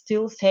are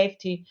still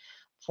safety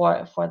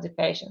for the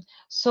patient.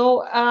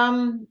 So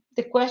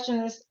the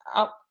question is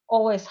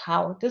always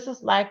how. This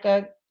is like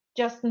a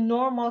just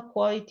normal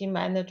quality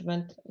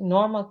management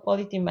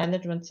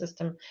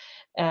system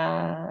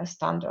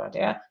standard.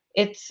 Yeah,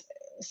 it's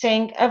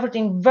saying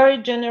everything very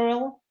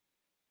general,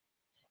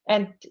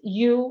 and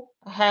you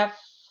have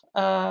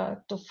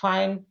to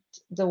find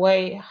the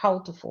way how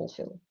to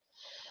fulfill.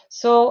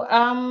 So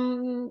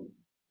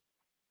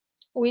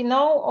we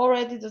know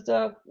already that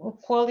the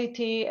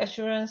quality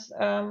assurance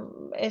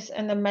is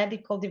in the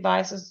medical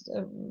devices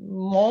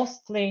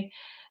mostly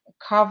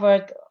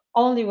covered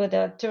only with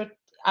the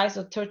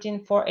ISO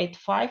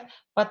 13485,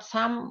 but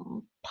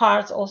some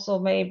parts also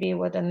maybe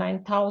with the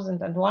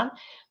 9001.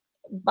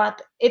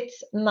 But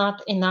it's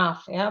not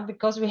enough, yeah,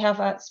 because we have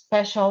a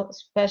special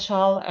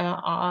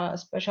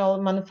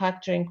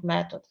manufacturing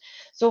method.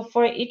 So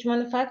for each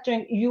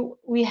manufacturing,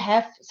 we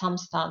have some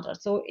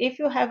standards. So if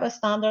you have a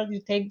standard, you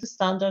take the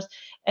standards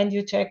and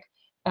you check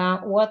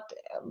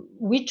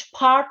which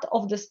part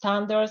of the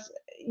standards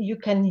you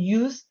can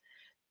use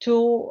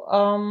to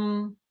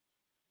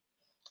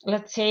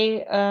let's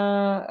say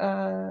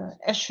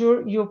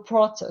assure your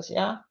process,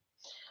 yeah,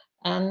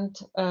 and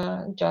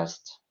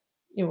just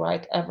you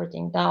write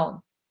everything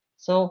down.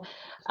 So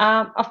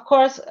of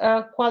course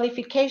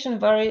qualification,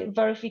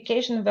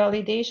 verification,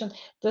 validation,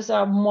 those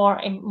are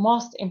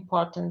most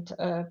important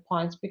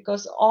points,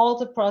 because all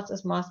the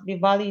process must be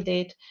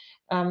validated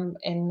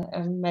in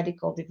a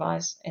medical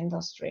device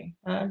industry,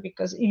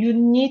 because you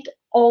need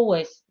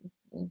always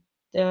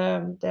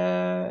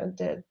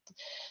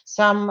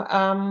some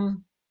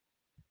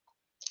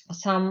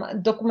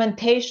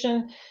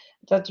documentation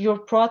that your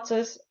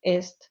process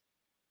is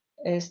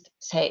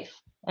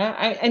safe.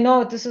 I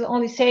know this is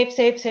only safe,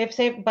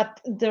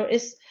 but there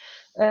is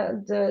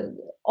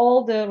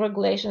all the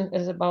regulation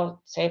is about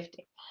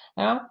safety.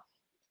 Yeah,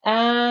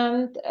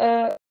 and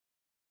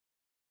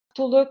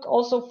to look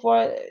also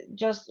for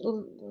just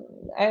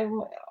I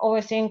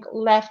always think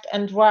left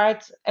and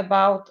right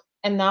about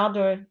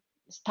another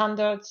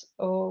standards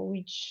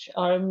which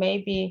are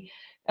maybe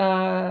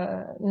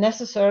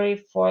necessary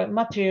for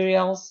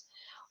materials,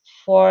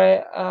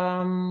 for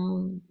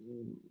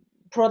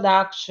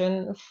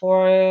production,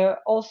 for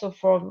also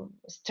for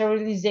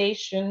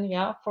sterilization,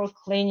 yeah, for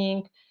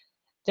cleaning.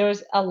 There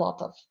is a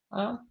lot of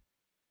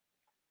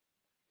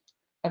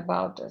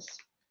about this.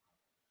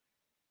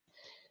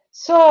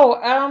 So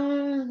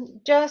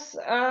just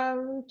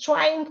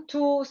trying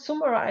to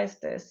summarize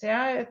this,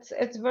 yeah,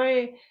 it's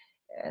very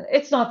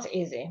it's not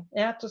easy,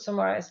 yeah, to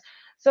summarize.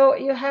 So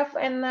you have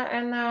an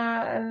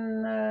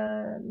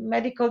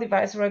medical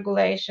device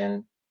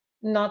regulation,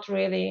 not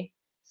really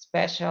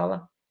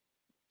special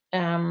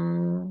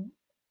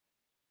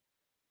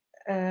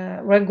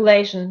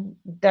regulation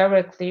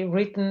directly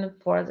written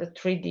for the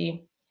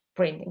 3D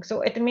printing.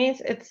 So it means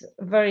it's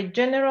very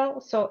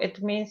general. So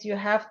it means you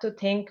have to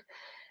think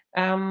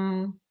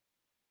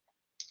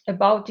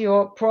about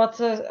your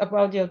process,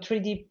 about your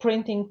 3D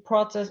printing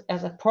process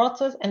as a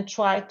process, and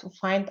try to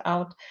find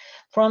out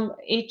from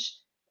each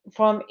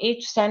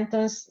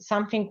sentence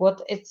something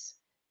what it's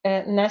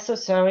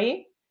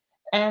necessary,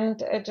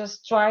 and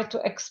just try to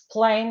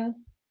explain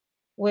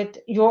with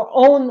your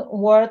own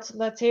words,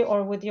 let's say,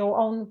 or with your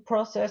own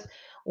process,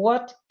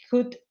 what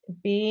could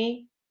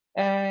be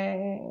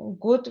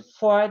good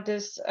for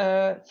this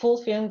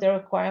fulfilling the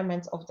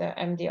requirements of the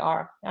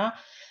MDR. Yeah?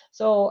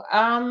 So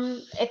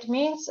it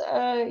means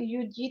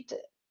you need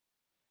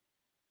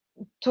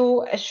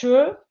to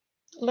assure,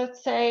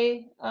 let's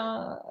say,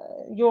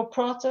 your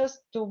process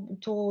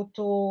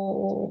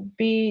to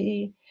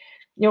be,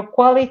 your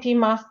quality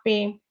must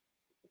be,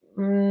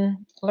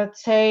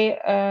 let's say,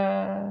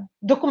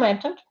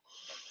 documented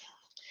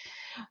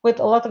with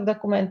a lot of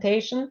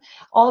documentation.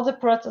 All the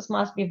process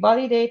must be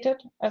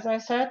validated, as I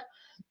said,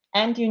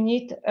 and you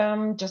need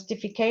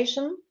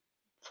justification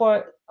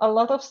for a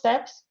lot of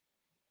steps.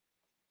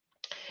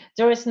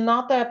 There is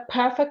not a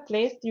perfect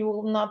list. You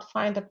will not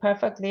find a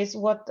perfect list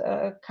what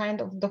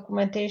kind of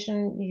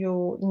documentation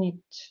you need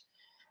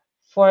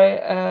for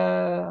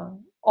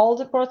all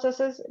the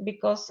processes,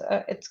 because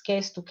it's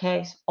case to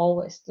case,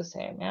 always the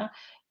same, yeah,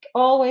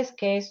 always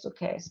case to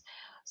case.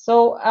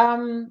 So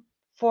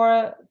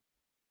for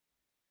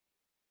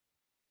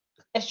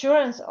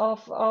assurance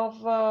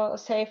of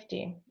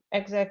safety,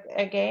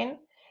 again,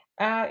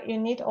 you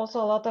need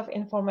also a lot of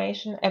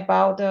information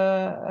about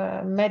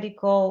the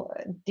medical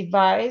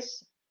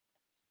device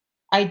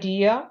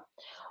idea,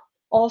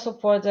 also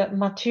for the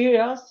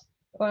materials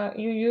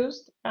you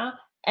used,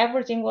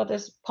 everything what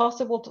is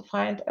possible to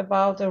find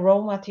about the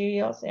raw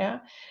materials, yeah,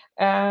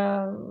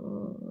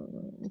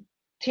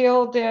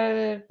 till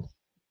the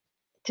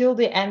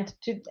end,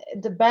 to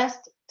the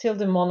best, till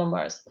the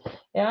monomers,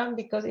 yeah,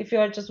 because if you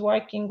are just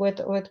working with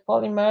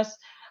polymers,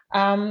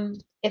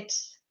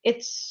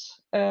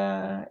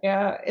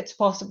 yeah, it's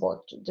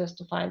possible just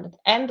to find it.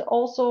 And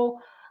also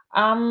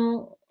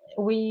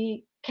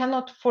we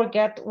cannot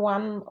forget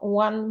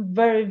one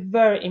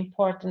very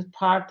important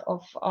part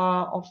of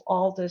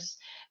all this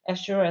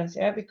assurance,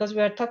 yeah, because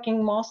we are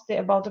talking mostly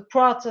about the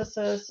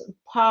processes,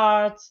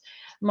 parts,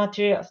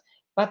 materials,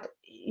 but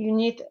you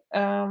need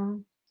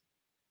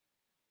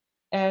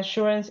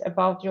assurance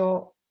about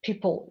your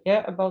people,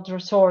 yeah, about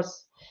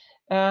resource.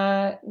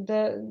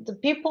 The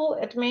people,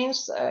 it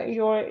means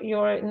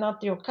you're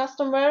not your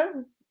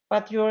customer,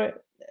 but your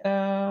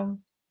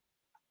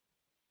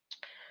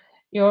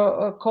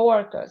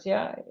co-workers,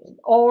 yeah,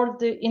 all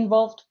the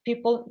involved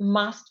people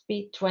must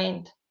be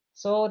trained.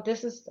 So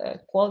this is a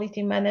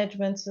quality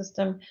management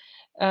system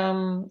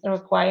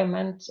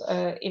requirement,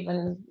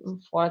 even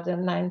for the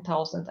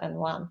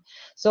 9001.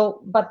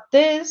 So, but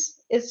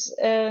this is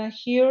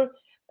here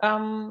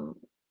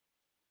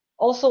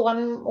also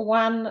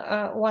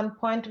one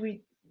point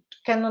we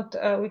cannot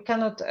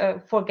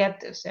forget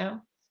this, yeah.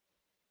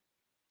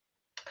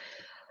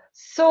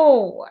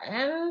 So,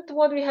 and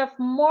what we have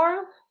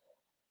more,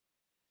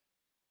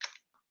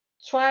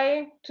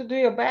 try to do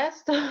your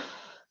best.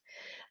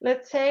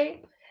 Let's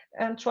say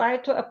and try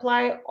to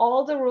apply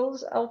all the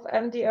rules of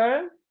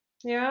MDR.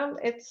 Yeah,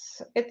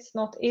 it's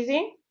not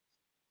easy,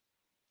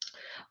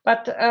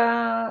 but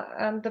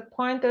and the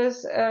point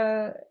is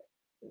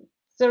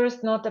there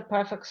is not a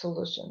perfect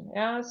solution.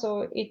 Yeah,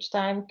 so each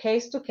time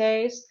case to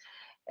case,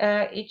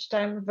 each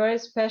time very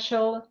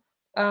special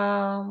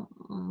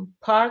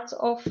parts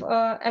of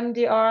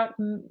MDR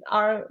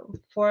are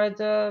for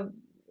the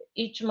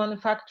each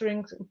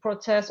manufacturing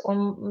process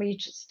or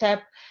each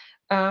step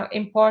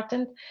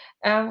important.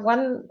 And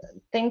one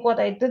thing what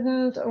I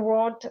didn't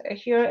wrote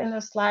here in the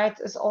slide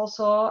is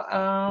also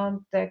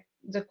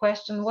the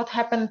question what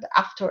happened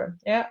after,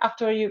 yeah,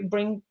 after you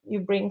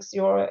brings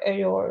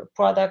your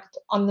product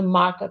on the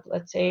market,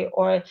 let's say,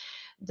 or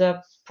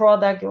the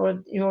product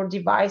or your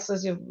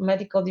devices, your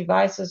medical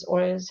devices,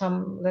 or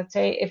some, let's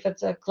say, if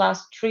it's a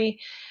class 3,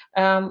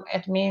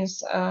 it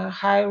means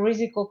high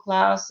risk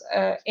class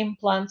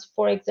implants,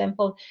 for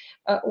example.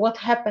 What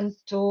happened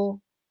to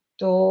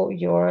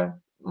your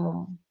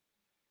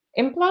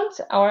implants,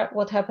 or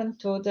what happened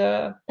to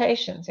the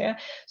patients? Yeah,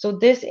 so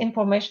this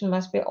information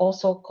must be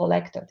also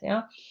collected.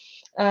 Yeah,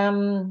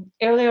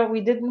 earlier we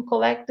didn't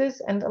collect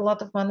this, and a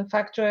lot of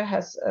manufacturer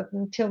has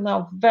until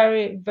now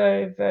very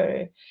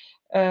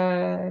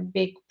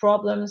big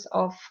problems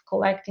of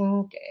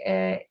collecting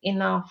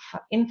enough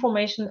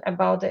information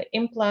about the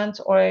implants,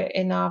 or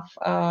enough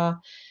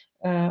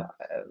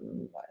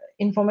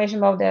information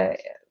about the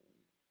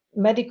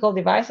medical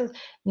devices.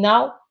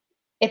 Now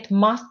it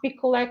must be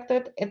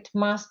collected, it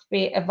must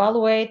be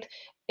evaluated.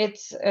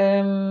 It's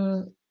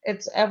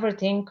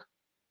everything,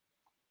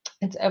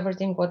 it's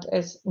everything what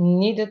is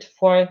needed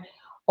for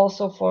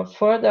also for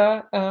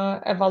further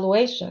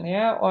evaluation,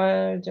 yeah,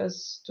 or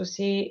just to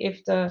see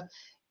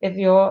if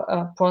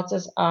your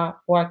process are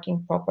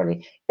working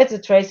properly. It's a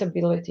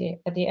traceability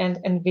at the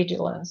end, and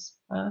vigilance.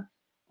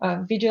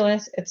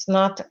 Vigilance, it's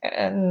not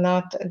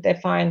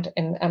defined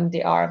in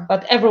MDR,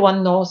 but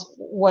everyone knows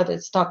what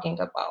it's talking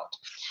about.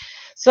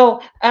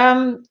 So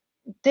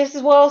this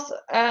was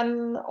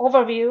an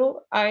overview.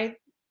 I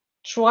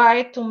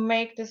try to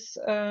make this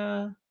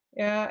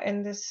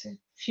in this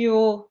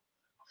few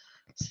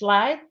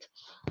slides,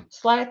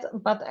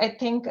 but I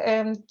think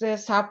the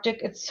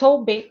subject is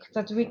so big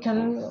that we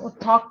can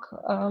talk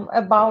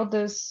about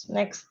this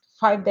next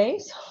 5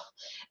 days,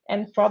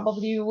 and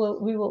probably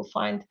we will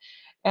find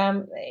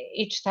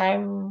each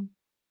time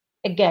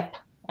a gap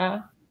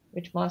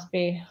which must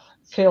be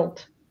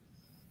filled.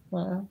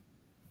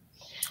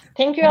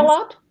 Thank you a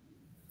lot.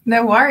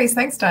 No worries.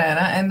 Thanks,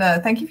 Diana.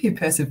 And thank you for your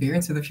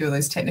perseverance with a few of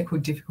those technical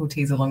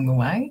difficulties along the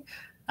way.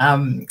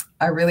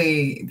 I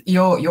really,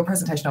 your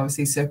presentation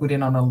obviously circled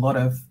in on a lot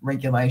of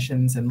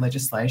regulations and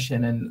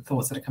legislation and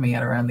thoughts that are coming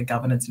out around the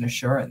governance and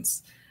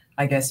assurance,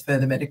 I guess, for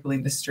the medical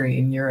industry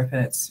in Europe.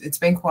 And it's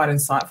been quite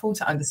insightful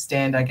to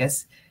understand, I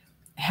guess,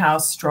 how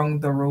strong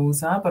the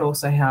rules are, but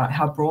also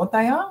how broad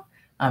they are,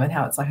 and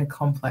how it's like a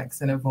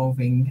complex and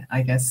evolving,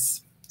 I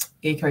guess,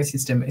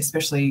 ecosystem,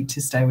 especially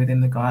to stay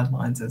within the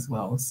guidelines as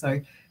well.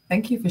 So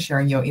thank you for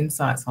sharing your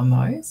insights on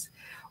those.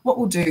 What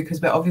we'll do, because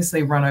we're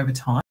obviously run over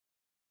time,